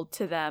available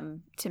to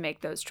them to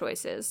make those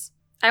choices.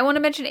 I want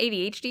to mention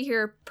ADHD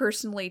here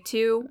personally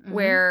too,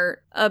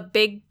 where a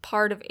big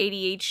part of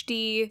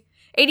ADHD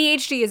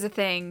is a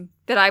thing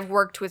that I've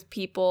worked with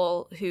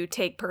people who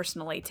take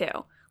personally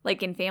too.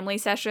 Like in family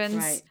sessions.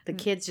 Right. The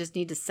kids just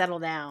need to settle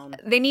down.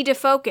 They need to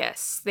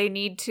focus. They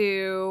need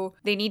to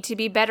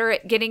be better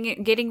at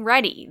getting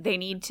ready. They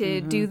need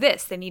to do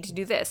this. They need to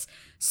do this.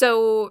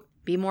 So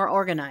be more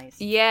organized.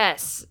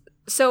 Yes.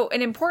 So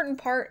an important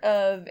part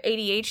of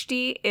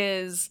ADHD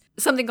is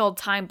something called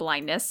time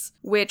blindness,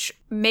 which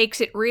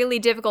makes it really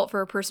difficult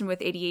for a person with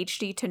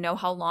ADHD to know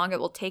how long it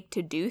will take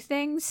to do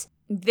things.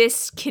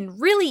 This can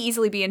really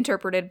easily be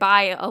interpreted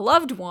by a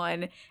loved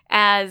one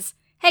as,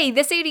 hey,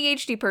 this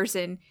ADHD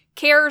person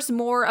cares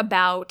more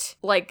about,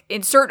 like,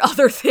 insert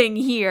other thing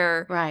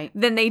here, right,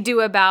 than they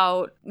do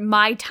about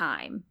my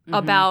time,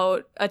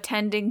 about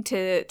attending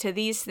to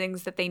these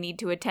things that they need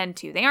to attend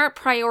to. They aren't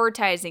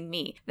prioritizing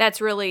me. That's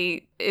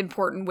really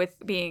important with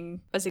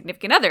being a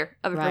significant other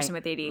of a person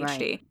with ADHD.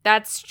 Right.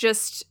 That's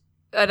just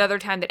another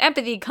time that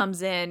empathy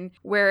comes in,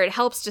 where it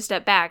helps to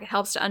step back. It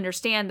helps to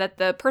understand that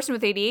the person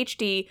with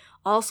ADHD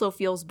also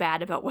feels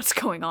bad about what's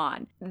going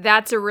on.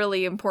 That's a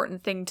really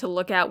important thing to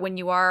look at when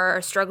you are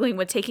struggling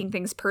with taking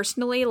things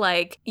personally.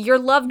 Like, your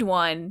loved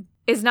one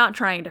is not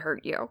trying to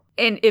hurt you.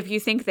 And if you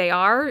think they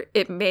are,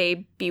 it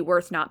may be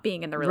worth not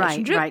being in the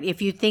relationship. Right.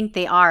 If you think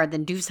they are,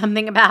 then do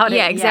something about it.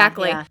 Yeah,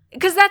 exactly.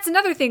 Because that's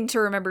another thing to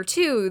remember,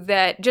 too,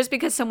 that just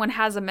because someone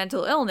has a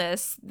mental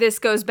illness, this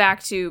goes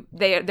back to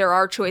there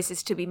are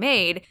choices to be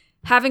made.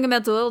 Having a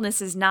mental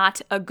illness is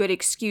not a good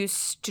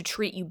excuse to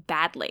treat you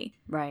badly.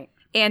 Right.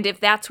 And if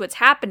that's what's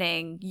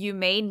happening, you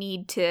may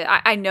need to,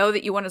 I know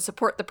that you want to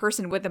support the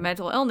person with a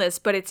mental illness,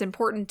 but it's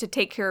important to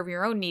take care of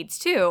your own needs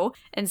too,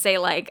 and say,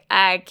 like,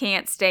 I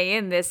can't stay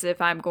in this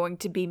if I'm going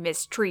to be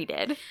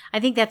mistreated. I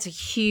think that's a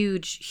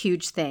huge,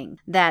 huge thing.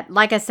 That,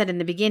 like I said in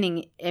the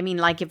beginning, I mean,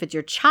 like, if it's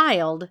your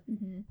child,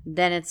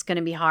 then it's going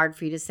to be hard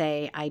for you to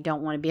say, I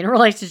don't want to be in a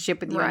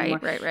relationship with you anymore.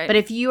 Right. But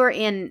if you are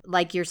in,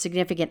 like, your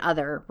significant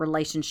other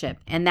relationship,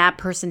 and that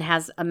person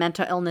has a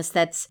mental illness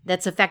that's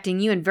affecting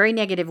you in very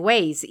negative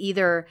ways,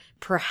 either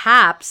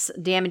perhaps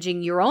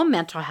damaging your own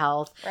mental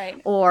health,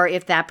 right, or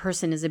if that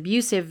person is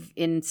abusive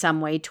in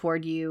some way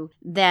toward you,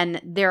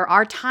 then there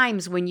are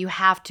times when you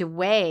have to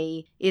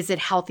weigh, is it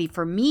healthy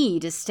for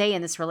me to stay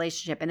in this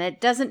relationship? And it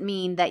doesn't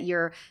mean that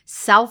you're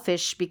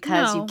selfish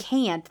because you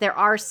can't. There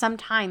are some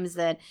times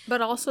that...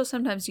 But also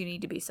sometimes you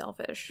need to be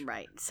selfish.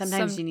 Right.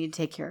 Sometimes you need to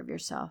take care of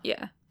yourself.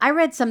 Yeah. I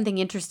read something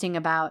interesting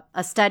about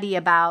a study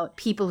about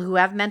people who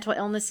have mental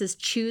illnesses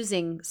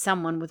choosing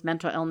someone with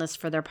mental illness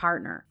for their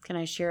partner. Can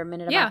I share a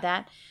minute about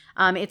that?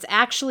 It's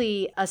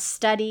actually a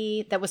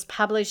study that was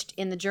published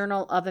in the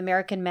Journal of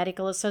American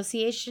Medical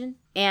Association.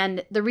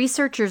 And the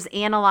researchers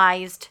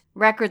analyzed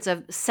records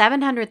of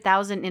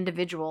 700,000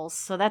 individuals.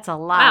 So that's a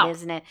lot,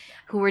 isn't it?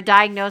 Who were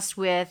diagnosed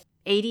with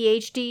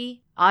ADHD,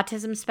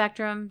 autism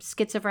spectrum,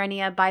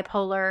 schizophrenia,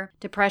 bipolar,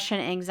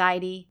 depression,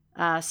 anxiety,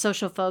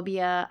 social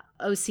phobia,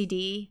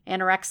 OCD,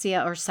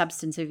 anorexia, or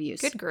substance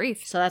abuse. Good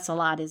grief. So that's a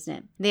lot, isn't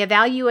it? They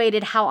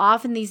evaluated how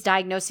often these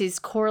diagnoses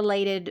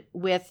correlated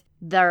with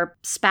their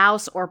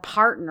spouse or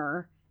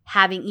partner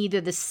having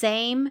either the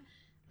same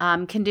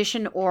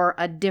condition or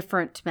a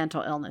different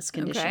mental illness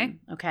condition.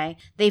 Okay.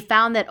 They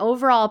found that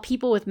overall,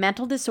 people with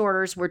mental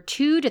disorders were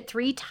 2 to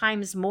 3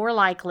 times more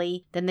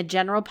likely than the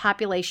general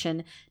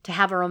population to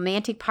have a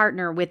romantic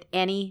partner with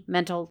any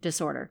mental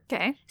disorder.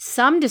 Okay.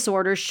 Some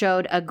disorders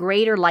showed a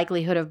greater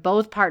likelihood of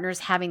both partners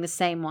having the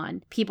same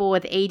one. People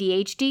with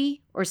ADHD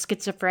or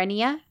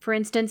schizophrenia, for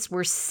instance,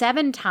 were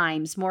 7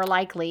 times more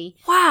likely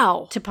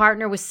to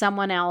partner with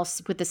someone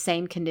else with the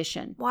same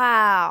condition.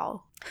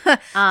 Wow.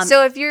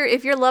 So if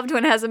your loved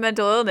one has a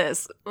mental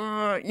illness,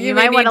 you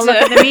might want to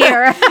look in the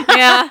mirror.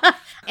 Yeah.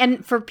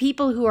 And for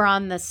people who are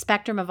on the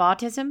spectrum of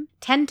autism,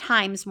 10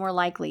 times more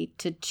likely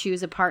to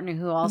choose a partner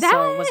who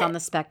also was on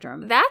the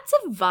spectrum. That's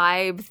a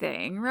vibe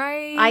thing,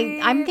 right?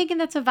 I'm thinking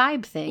that's a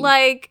vibe thing.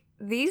 Like,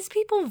 these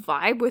people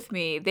vibe with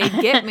me. They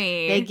get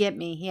me. They get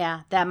me.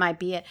 Yeah, that might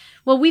be it.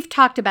 Well, we've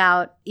talked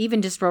about,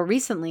 even just real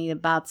recently,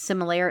 about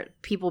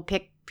people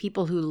pick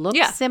people who look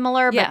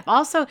similar, but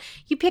also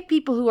you pick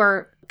people who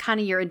are kind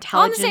of your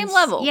intelligence. On the same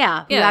level.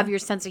 Yeah, who have your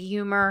sense of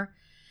humor.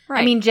 Right.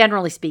 I mean,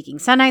 generally speaking.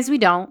 Sometimes we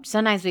don't.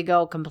 Sometimes we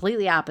go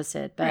completely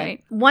opposite. But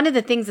one of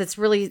the things that's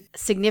really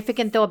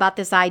significant, though, about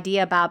this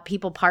idea about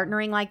people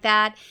partnering like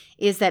that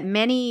is that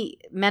many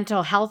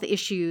mental health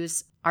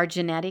issues are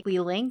genetically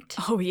linked.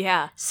 Oh,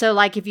 yeah. So,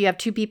 like, if you have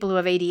 2 people who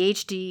have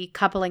ADHD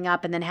coupling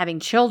up and then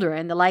having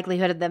children, the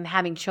likelihood of them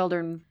having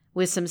children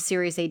with some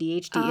serious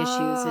ADHD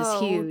issues is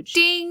huge.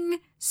 Ding!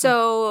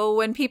 So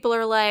when people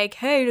are like,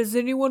 hey, does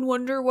anyone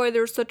wonder why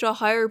there's such a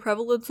higher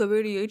prevalence of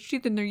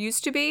ADHD than there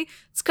used to be?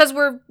 It's because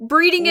we're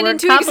breeding it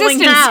into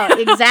existence. Out.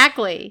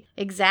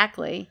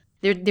 Exactly.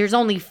 There's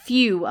only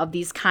few of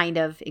these kind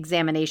of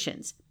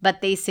examinations,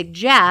 but they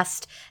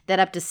suggest that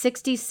up to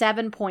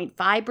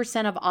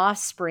 67.5% of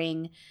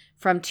offspring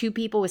from 2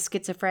 people with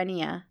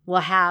schizophrenia will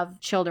have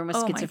children with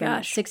schizophrenia. My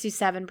gosh.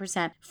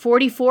 67%.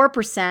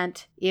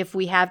 44% if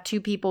we have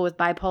 2 people with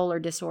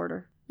bipolar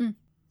disorder.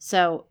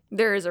 So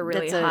there is a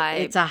really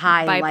high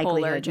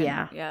likelihood.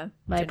 Yeah.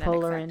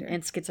 Bipolar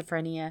and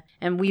schizophrenia.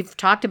 And we've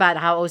talked about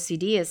how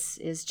OCD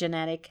is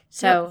genetic.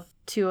 So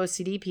 2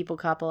 OCD people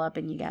couple up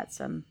and you got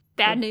some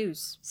bad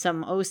news.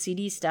 Some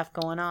OCD stuff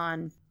going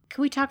on.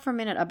 Can we talk for a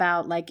minute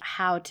about like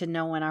how to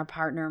know when our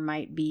partner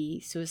might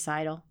be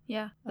suicidal?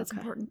 Yeah, that's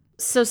important.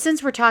 So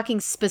since we're talking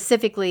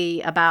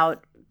specifically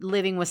about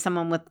living with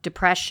someone with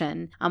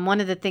depression,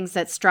 one of the things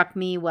that struck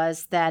me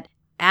was that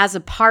as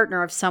a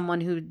partner of someone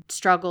who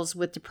struggles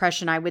with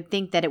depression, I would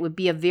think that it would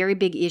be a very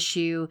big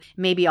issue,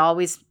 maybe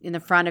always in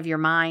the front of your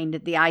mind,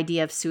 the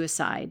idea of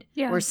suicide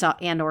or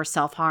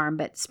self-harm,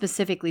 but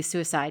specifically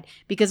suicide.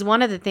 Because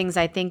one of the things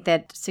I think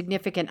that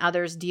significant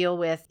others deal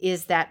with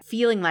is that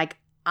feeling like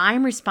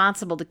I'm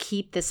responsible to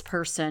keep this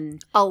person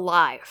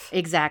alive.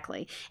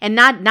 Exactly. And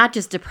not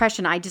just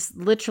depression. I just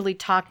literally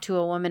talked to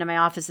a woman in my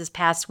office this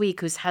past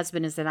week whose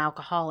husband is an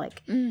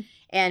alcoholic.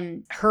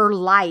 And her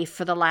life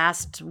for the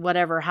last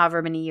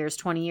however many years,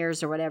 20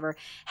 years or whatever,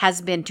 has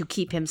been to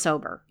keep him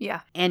sober.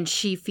 Yeah. And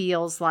she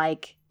feels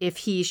like if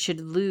he should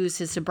lose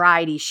his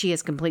sobriety, she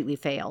has completely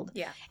failed.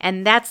 Yeah.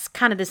 And that's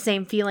kind of the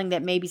same feeling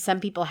that maybe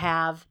some people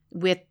have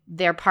with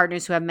their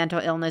partners who have mental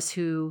illness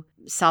who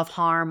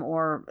self-harm,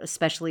 or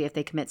especially if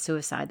they commit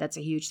suicide. That's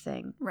a huge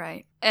thing.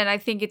 Right. And I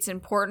think it's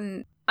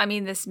important. I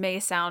mean, this may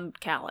sound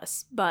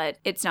callous, but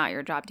it's not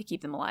your job to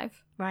keep them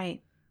alive.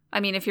 Right. I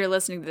mean, if you're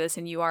listening to this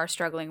and you are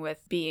struggling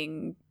with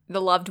being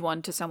the loved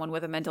one to someone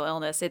with a mental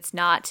illness, it's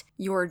not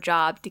your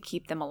job to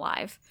keep them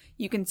alive.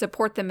 You can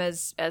support them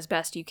as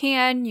best you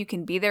can. You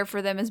can be there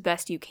for them as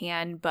best you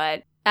can.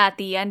 But at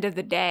the end of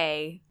the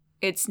day,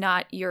 it's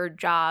not your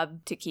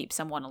job to keep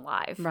someone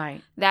alive.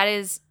 Right. That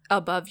is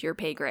above your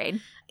pay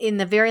grade. In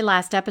the very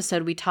last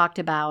episode, we talked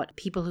about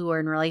people who are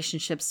in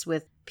relationships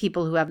with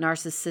people who have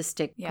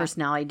narcissistic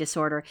personality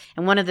disorder.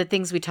 And one of the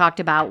things we talked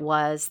about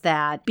was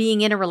that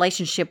being in a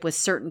relationship with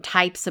certain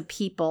types of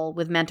people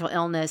with mental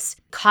illness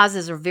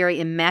causes a very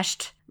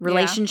enmeshed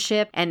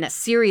relationship and a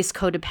serious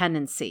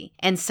codependency.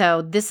 And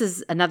so this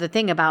is another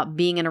thing about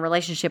being in a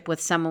relationship with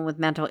someone with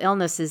mental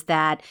illness, is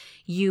that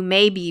you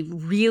may be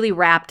really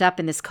wrapped up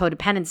in this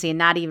codependency and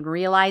not even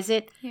realize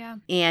it. Yeah.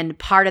 And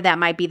part of that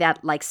might be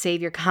that like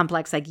savior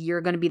complex, like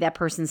you're going to be that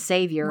person's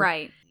savior.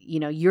 Right. You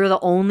know, you're the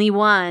only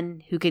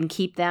one who can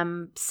keep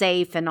them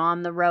safe and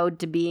on the road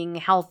to being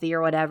healthy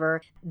or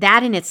whatever.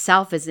 That in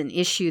itself is an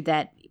issue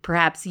that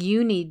perhaps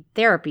you need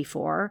therapy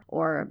for,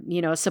 or,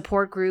 a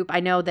support group. I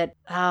know that,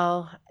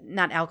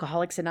 not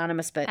Alcoholics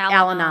Anonymous, but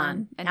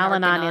Al-Anon.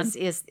 Al-Anon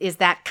is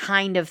that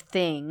kind of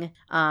thing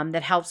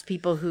that helps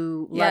people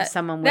who love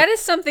someone with. That is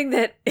something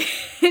that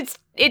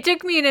it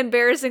took me an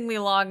embarrassingly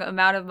long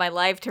amount of my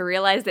life to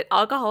realize that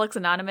Alcoholics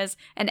Anonymous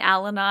and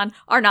Al-Anon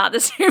are not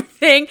the same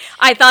thing.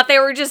 I thought they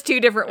were just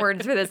two different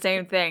words for the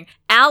same thing.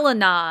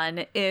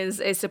 Al-Anon is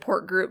a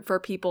support group for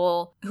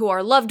people who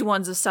are loved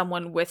ones of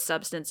someone with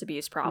substance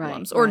abuse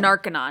problems, or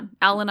Narcanon.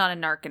 Al-Anon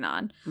and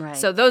Narcanon. Right.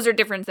 So those are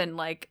different than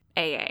like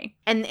AA.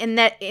 And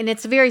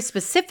it's very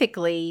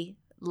specifically,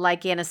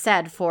 like Anna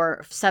said,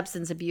 for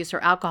substance abuse or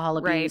alcohol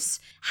abuse.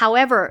 Right.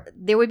 However,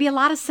 there would be a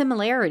lot of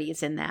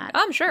similarities in that.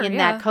 I'm sure, in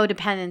that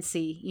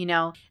codependency,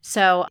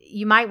 So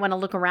you might want to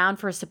look around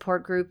for a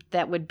support group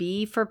that would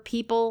be for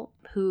people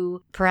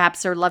who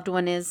perhaps their loved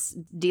one is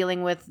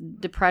dealing with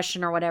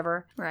depression or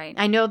whatever. Right.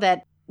 I know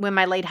that when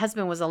my late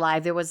husband was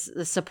alive, there was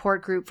a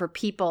support group for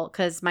people,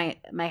 because my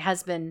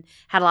husband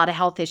had a lot of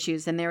health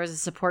issues, and there was a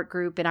support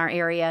group in our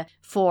area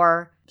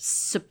for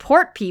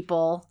support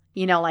people,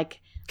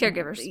 like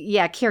caregivers.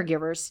 Yeah,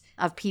 caregivers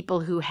of people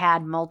who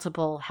had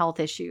multiple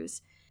health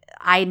issues.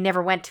 I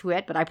never went to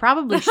it, but I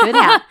probably should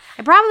have.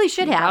 Probably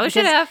should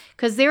have.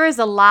 Because there is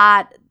a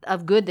lot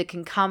of good that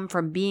can come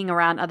from being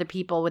around other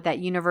people with that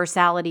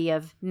universality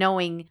of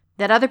knowing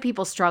that other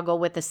people struggle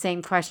with the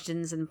same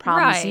questions and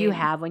problems you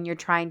have when you're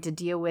trying to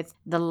deal with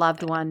the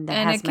loved one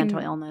that has mental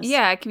illness.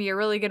 Yeah, it can be a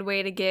really good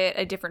way to get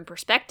a different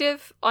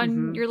perspective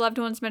on your loved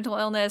one's mental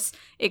illness.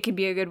 It can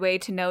be a good way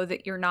to know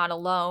that you're not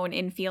alone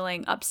in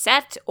feeling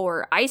upset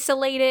or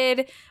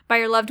isolated by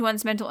your loved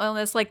one's mental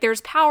illness. Like,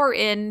 there's power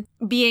in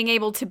being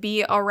able to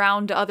be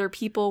around other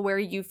people where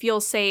you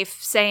feel safe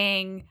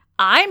saying,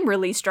 I'm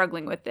really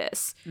struggling with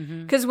this.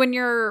 Because when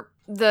you're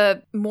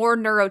the more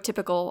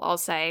neurotypical, I'll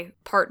say,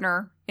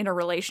 partner in a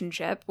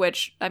relationship,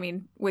 which, I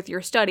mean, with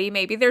your study,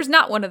 maybe there's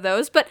not one of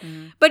those, but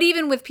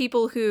even with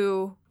people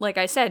who, like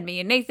I said,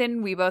 me and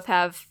Nathan, we both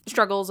have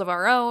struggles of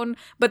our own,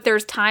 but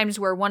there's times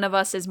where one of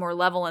us is more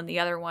level and the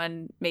other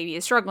one maybe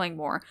is struggling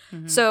more.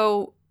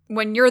 So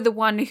when you're the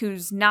one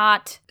who's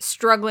not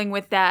struggling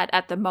with that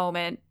at the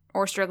moment,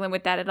 or struggling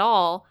with that at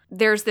all,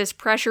 there's this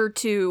pressure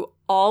to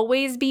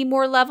always be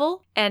more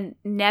level and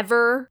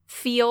never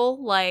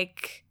feel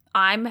like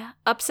I'm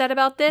upset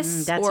about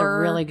this. That's a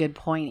really good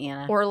point,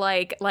 Anna. Or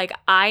like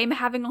I'm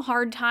having a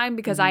hard time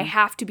because I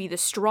have to be the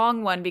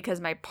strong one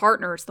because my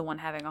partner is the one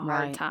having a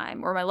hard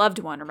time, or my loved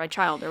one, or my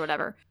child, or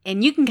whatever.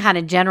 And you can kind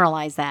of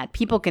generalize that.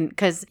 People can,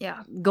 because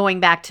going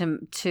back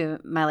to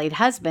my late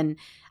husband,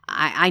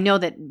 I know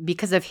that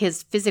because of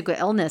his physical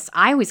illness,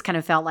 I always kind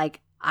of felt like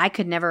I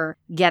could never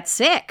get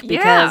sick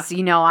because,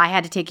 I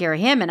had to take care of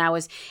him. And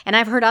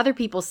I've heard other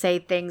people say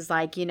things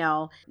like,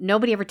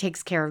 nobody ever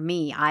takes care of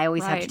me. I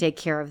always have to take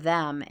care of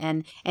them.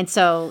 And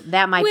so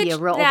that might be a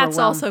real overwhelm. That's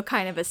also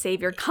kind of a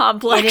savior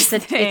complex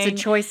It's a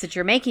choice that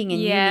you're making,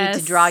 and you need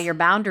to draw your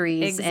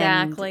boundaries.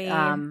 Exactly.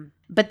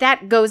 But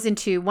that goes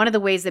into one of the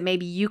ways that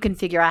maybe you can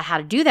figure out how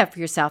to do that for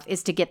yourself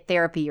is to get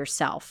therapy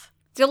yourself.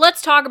 So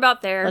let's talk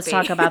about therapy. Let's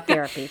talk about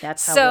therapy.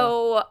 That's how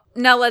So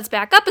now let's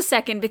back up a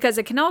second, because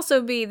it can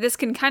also be, this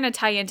can kind of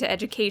tie into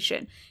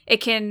education.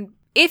 It can,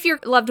 if your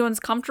loved one's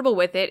comfortable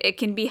with it, it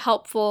can be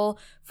helpful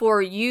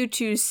for you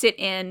to sit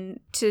in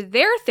to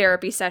their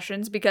therapy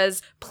sessions,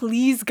 because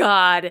please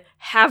God,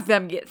 have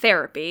them get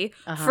therapy.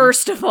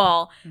 First of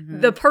all,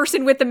 the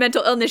person with the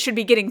mental illness should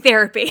be getting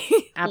therapy.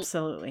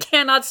 Absolutely.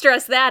 Cannot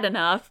stress that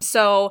enough.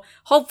 So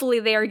hopefully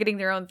they are getting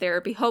their own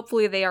therapy.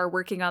 Hopefully they are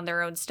working on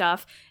their own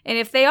stuff. And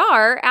if they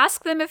are,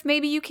 ask them if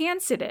maybe you can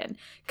sit in,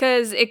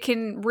 because it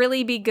can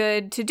really be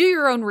good to do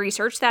your own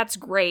research. That's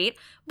great.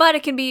 But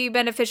it can be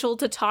beneficial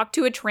to talk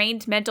to a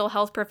trained mental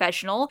health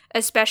professional,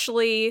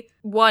 especially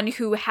one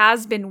who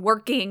has been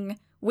working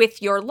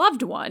with your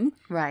loved one.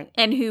 Right.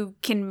 And who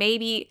can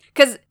maybe,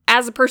 because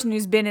as a person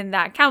who's been in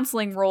that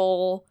counseling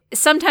role,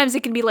 sometimes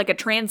it can be like a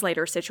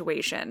translator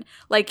situation.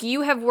 Like I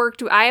have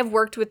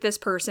worked with this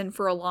person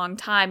for a long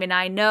time, and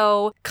I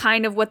know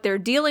kind of what they're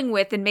dealing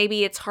with, and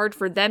maybe it's hard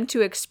for them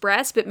to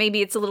express, but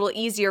maybe it's a little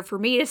easier for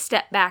me to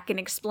step back and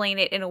explain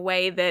it in a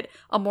way that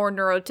a more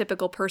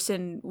neurotypical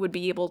person would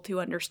be able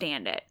to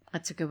understand it.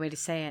 That's a good way to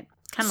say it.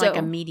 Kind of like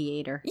a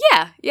mediator.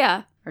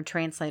 Yeah. Or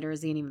translator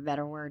is an even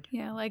better word.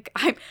 Yeah, like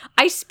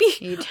I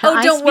speak.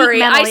 Don't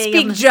worry, I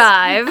speak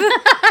jive.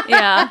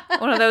 Yeah,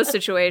 one of those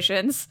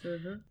situations.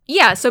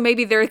 Yeah, so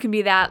maybe there can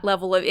be that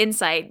level of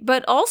insight,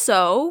 but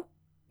also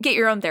get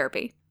your own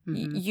therapy.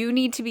 You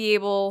need to be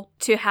able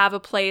to have a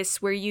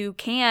place where you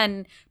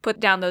can put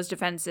down those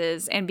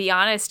defenses and be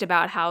honest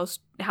about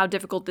how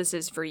difficult this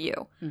is for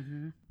you.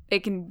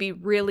 It can be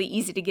really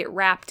easy to get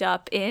wrapped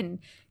up in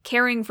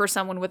caring for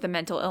someone with a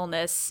mental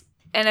illness,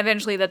 and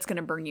eventually that's going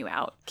to burn you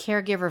out.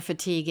 Caregiver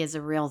fatigue is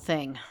a real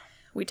thing.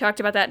 We talked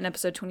about that in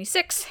episode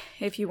 26,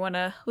 if you want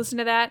to listen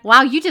to that.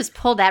 Wow, you just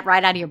pulled that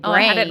right out of your brain.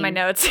 I had it in my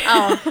notes.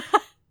 Oh.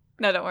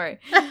 No, don't worry.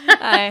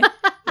 I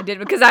did,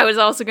 because I was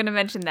also going to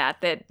mention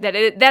that's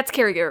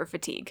caregiver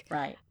fatigue.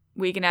 Right.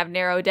 We can have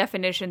narrow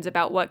definitions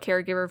about what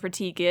caregiver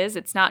fatigue is.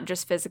 It's not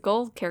just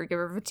physical.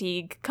 Caregiver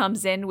fatigue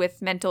comes in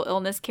with mental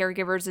illness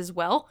caregivers as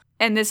well.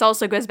 And this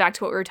also goes back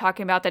to what we were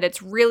talking about, that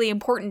it's really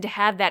important to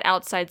have that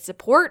outside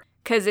support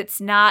because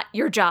it's not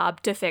your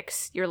job to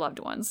fix your loved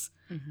ones.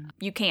 Mm-hmm.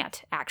 You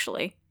can't,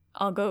 actually.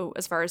 I'll go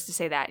as far as to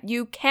say that.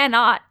 You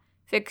cannot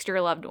fix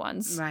your loved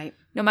ones. Right.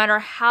 No matter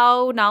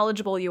how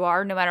knowledgeable you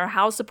are, no matter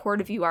how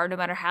supportive you are, no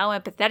matter how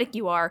empathetic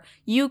you are,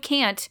 you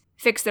can't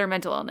fix their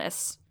mental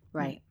illness.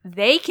 Right.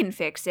 They can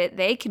fix it.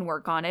 They can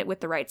work on it with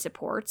the right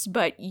supports,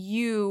 but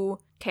you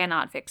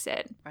cannot fix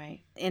it. Right.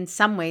 In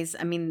some ways,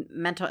 I mean,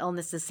 mental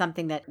illness is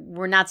something that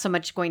we're not so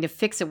much going to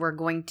fix it. We're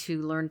going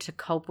to learn to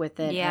cope with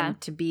it and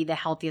to be the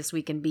healthiest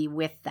we can be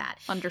with that.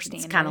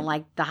 Understand. It's kind of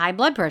like the high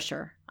blood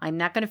pressure. I'm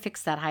not going to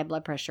fix that high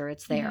blood pressure.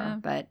 It's there,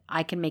 but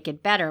I can make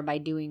it better by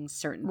doing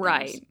certain things.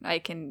 Right. I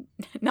can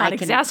not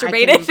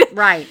exacerbate it.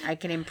 Right. I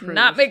can improve.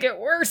 Not make it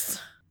worse.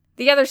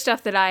 The other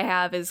stuff that I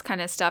have is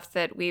kind of stuff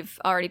that we've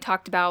already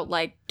talked about,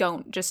 like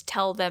don't just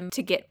tell them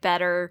to get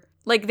better.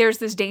 Like there's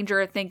this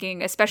danger of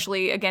thinking,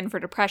 especially again for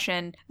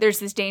depression, there's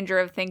this danger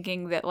of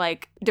thinking that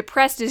like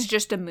depressed is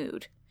just a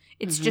mood.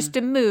 It's just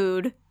a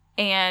mood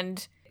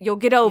and you'll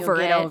get over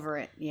it. You'll get over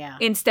it, yeah.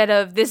 Instead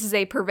of this is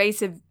a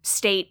pervasive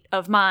state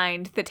of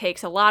mind that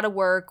takes a lot of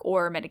work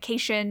or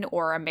medication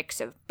or a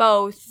mix of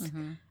both.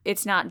 Mm-hmm.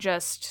 It's not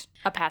just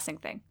a passing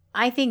thing.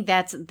 I think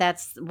that's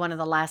one of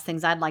the last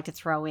things I'd like to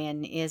throw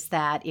in is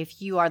that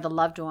if you are the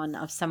loved one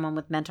of someone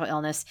with mental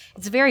illness,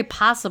 it's very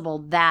possible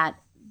that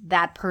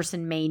that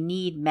person may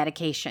need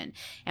medication.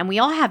 And we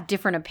all have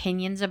different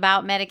opinions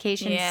about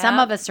medication. Yeah. Some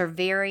of us are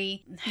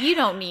very... You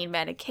don't need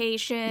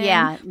medication.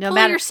 Yeah.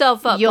 Pull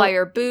yourself up by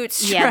your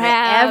bootstraps.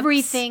 Yeah,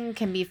 everything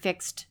can be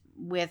fixed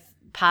with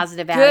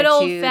positive attitude. Good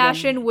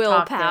old-fashioned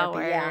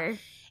willpower. Yeah.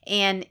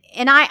 And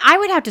I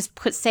would have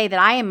to say that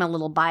I am a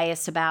little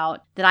biased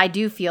about that. I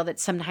do feel that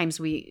sometimes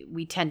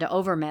we tend to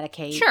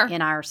over-medicate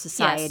in our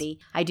society.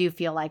 Yes. I do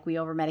feel like we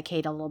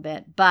over-medicate a little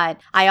bit. But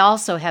I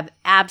also have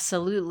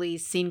absolutely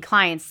seen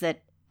clients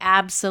that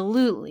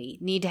absolutely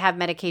need to have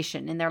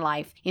medication in their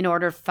life in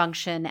order to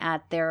function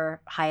at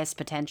their highest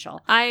potential.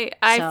 I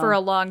for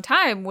a long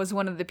time was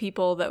one of the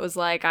people that was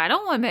like, I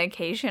don't want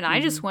medication. I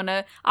just want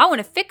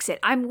to fix it.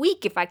 I'm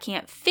weak if I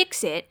can't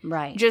fix it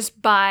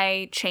just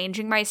by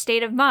changing my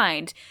state of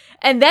mind.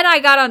 And then I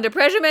got on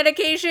depression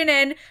medication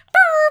and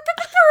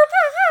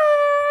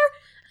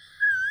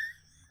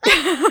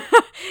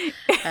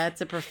that's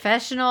a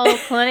professional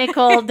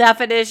clinical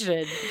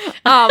definition.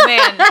 Oh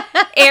man,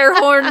 air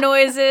horn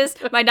noises.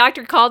 My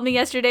doctor called me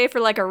yesterday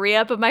for like a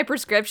re-up of my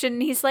prescription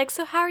and he's like,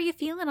 so how are you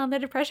feeling on the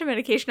depression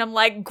medication? I'm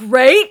like,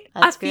 great.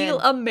 I feel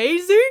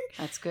amazing.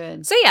 That's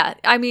good. So yeah,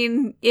 I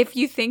mean, if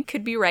you think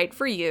could be right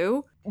for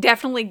you,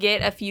 definitely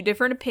get a few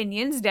different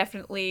opinions.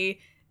 Definitely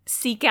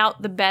seek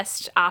out the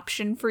best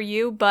option for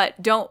you,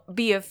 but don't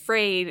be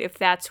afraid if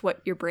that's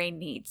what your brain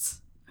needs.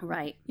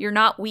 Right. You're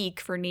not weak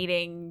for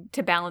needing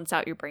to balance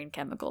out your brain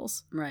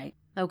chemicals. Right.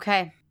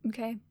 Okay.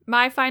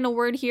 My final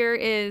word here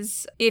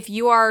is if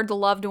you are the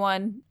loved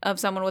one of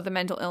someone with a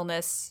mental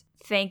illness,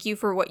 thank you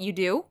for what you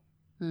do.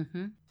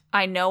 Mm-hmm.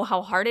 I know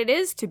how hard it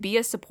is to be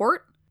a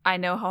support. I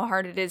know how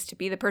hard it is to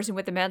be the person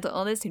with the mental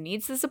illness who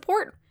needs the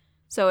support.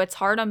 So it's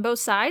hard on both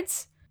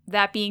sides.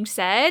 That being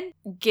said,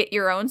 get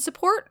your own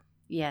support.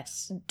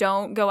 Yes.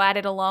 Don't go at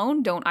it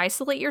alone. Don't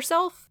isolate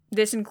yourself.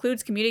 This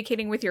includes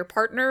communicating with your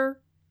partner,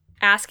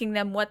 asking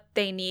them what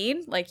they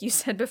need, like you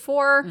said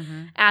before,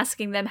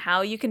 asking them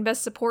how you can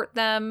best support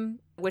them,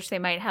 which they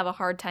might have a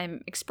hard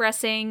time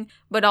expressing,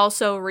 but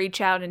also reach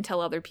out and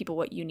tell other people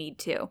what you need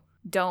too.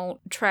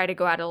 Don't try to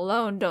go at it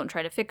alone. Don't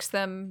try to fix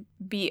them.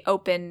 Be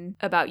open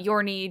about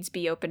your needs.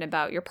 Be open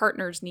about your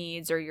partner's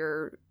needs or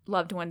your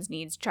loved one's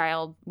needs,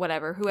 child,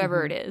 whatever,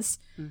 whoever it is.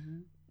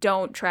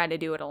 Don't try to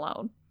do it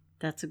alone.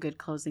 That's a good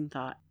closing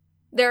thought.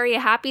 There, are you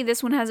happy?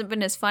 This one hasn't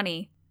been as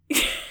funny.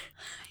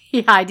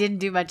 Yeah, I didn't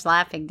do much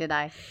laughing, did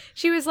I?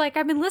 She was like,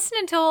 I've been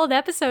listening to old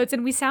episodes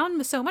and we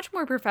sound so much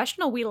more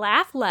professional. We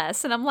laugh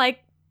less. And I'm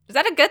like, is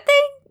that a good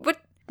thing? What?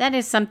 That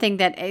is something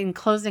that in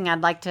closing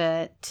I'd like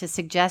to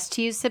suggest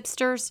to you,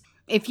 Sipsters.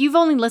 If you've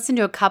only listened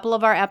to a couple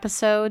of our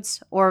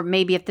episodes, or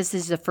maybe if this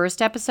is the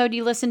first episode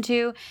you listen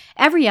to,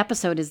 every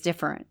episode is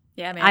different.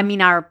 Yeah, man. I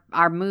mean,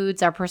 our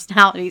moods, our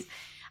personalities.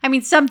 I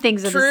mean, some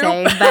things are the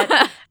same,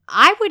 but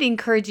I would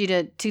encourage you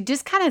to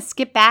just kind of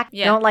skip back.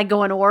 Yeah. Don't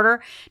go in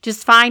order.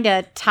 Just find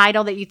a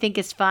title that you think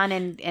is fun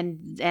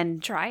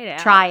and try it out.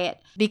 Try it.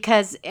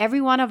 Because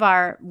every one of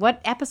what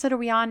episode are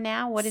we on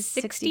now? What is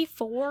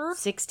 64?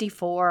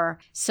 64.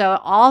 So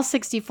all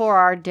 64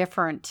 are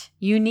different,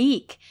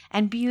 unique,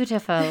 and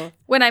beautiful.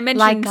 When I mentioned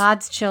like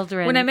God's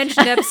children. When I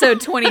mentioned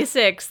episode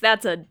 26,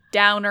 that's a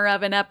downer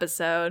of an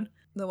episode.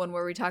 The one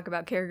where we talk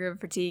about caregiver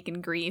fatigue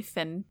and grief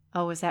and...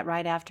 Oh, was that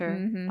right after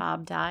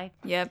Bob died?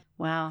 Yep.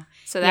 Wow.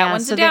 So that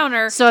one's a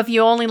downer. So if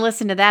you only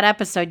listen to that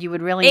episode, you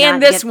would really and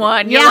not this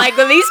one. You're like,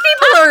 well, these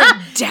people are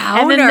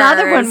downers. And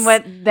another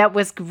one that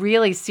was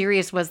really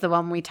serious was the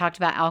one we talked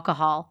about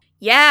alcohol.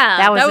 Yeah,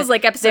 that was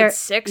like episode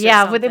 6 or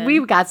something.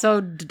 We got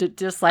so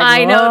just like,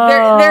 I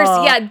know. There's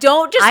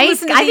don't just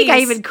listen to these. I think I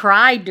even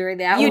cried during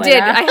that one. You did.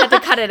 I had to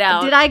cut it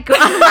out. Did I cry?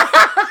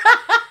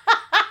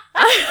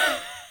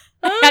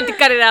 I had to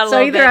cut it out a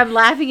little bit. So either I'm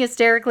laughing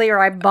hysterically or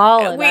I'm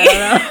bawling. I don't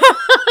know.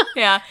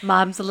 Yeah.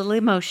 Mom's a little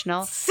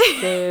emotional.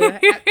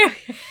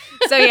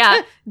 So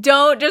yeah,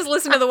 don't just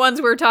listen to the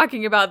ones we're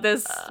talking about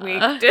this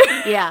week.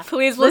 Yeah.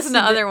 Please listen to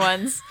other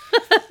ones.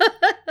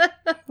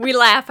 We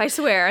laugh, I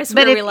swear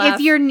but we laugh.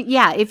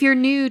 if you're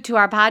new to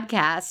our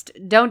podcast,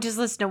 don't just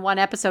listen to one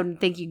episode and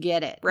think you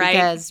get it. Right.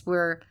 Because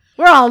we're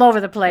all over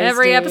the place.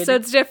 Every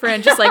episode's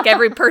different, just like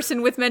every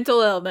person with mental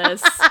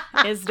illness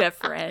is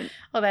different.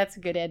 Well, that's a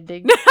good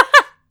ending.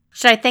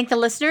 Should I thank the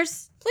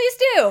listeners? Please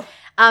do.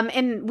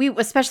 And we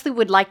especially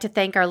would like to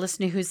thank our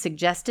listener who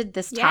suggested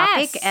this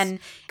topic. And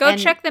go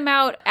check them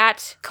out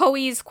at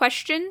Coey's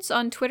Questions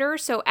on Twitter.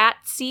 So at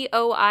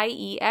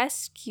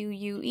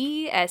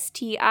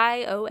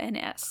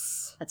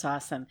COIESQUESTIONS. That's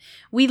awesome.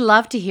 We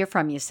love to hear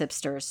from you,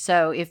 Sipsters.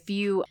 So if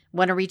you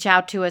want to reach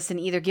out to us and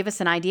either give us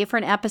an idea for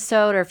an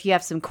episode, or if you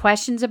have some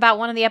questions about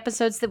one of the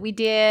episodes that we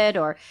did,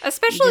 or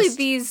especially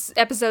these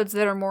episodes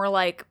that are more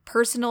like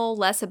personal,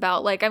 less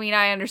about like, I mean,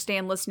 I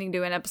understand listening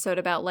to an episode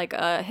about like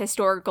a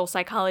historical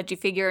psychology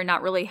figure and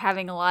not really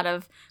having a lot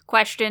of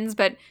questions,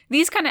 but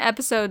these kind of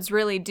episodes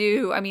really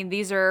do. I mean,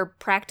 these are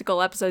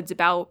practical episodes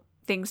about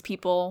things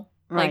people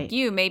like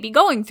you may be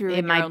going through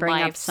in your own life. It might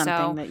bring up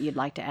something that you'd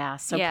like to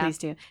ask, so please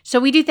do. So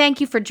we do thank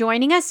you for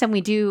joining us, and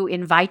we do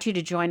invite you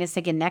to join us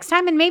again next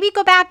time, and maybe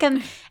go back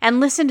and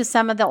listen to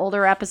some of the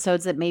older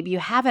episodes that maybe you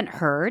haven't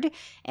heard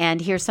and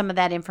hear some of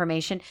that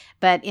information.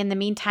 But in the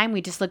meantime,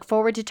 we just look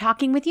forward to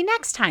talking with you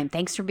next time.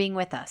 Thanks for being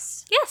with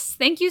us. Yes,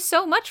 thank you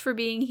so much for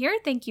being here.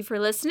 Thank you for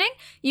listening.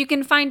 You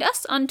can find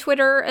us on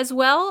Twitter as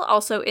well,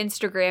 also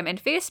Instagram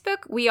and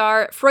Facebook. We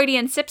are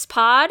Freudian Sips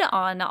Pod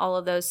on all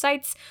of those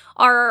sites.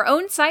 Our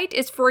own site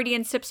is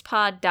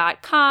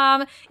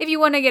FreudianSipsPod.com. If you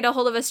want to get a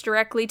hold of us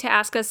directly to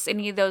ask us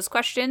any of those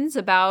questions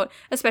about,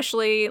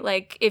 especially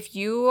like if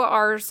you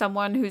are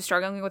someone who's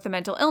struggling with a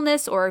mental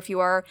illness, or if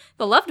you are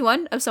the loved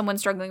one of someone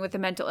struggling with a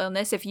mental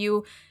illness, if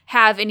you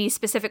have any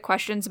specific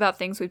questions about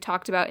things we've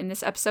talked about in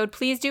this episode,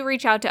 please do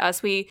reach out to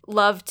us. We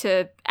love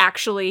to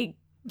actually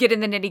get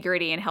in the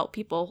nitty-gritty and help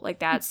people like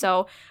that.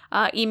 So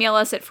email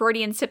us at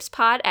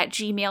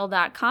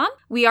freudiansipspod@gmail.com.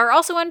 We are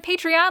also on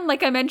Patreon,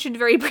 like I mentioned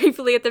very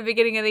briefly at the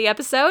beginning of the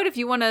episode. If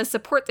you want to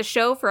support the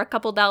show for a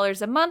couple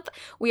dollars a month,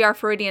 we are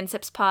Freudian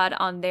Sips Pod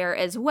on there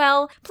as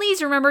well.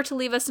 Please remember to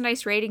leave us a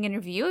nice rating and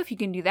review if you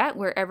can do that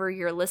wherever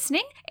you're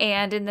listening.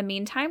 And in the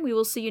meantime, we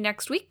will see you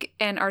next week.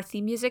 And our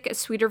theme music is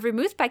Sweeter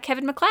Vermouth by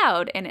Kevin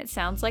MacLeod, and it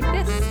sounds like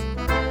this.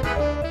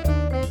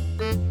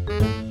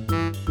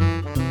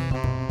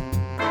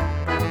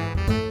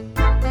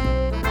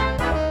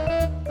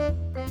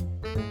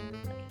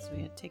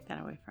 Take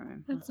that away from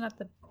him. That's not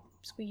the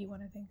squeaky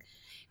one, I think.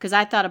 Because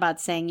I thought about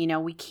saying,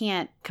 we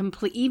can't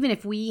complete, even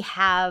if we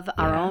have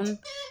our own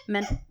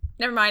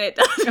Never mind, it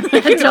does.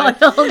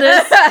 mental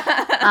illness,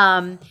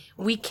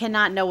 we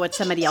cannot know what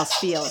somebody else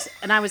feels.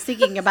 And I was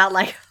thinking about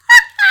like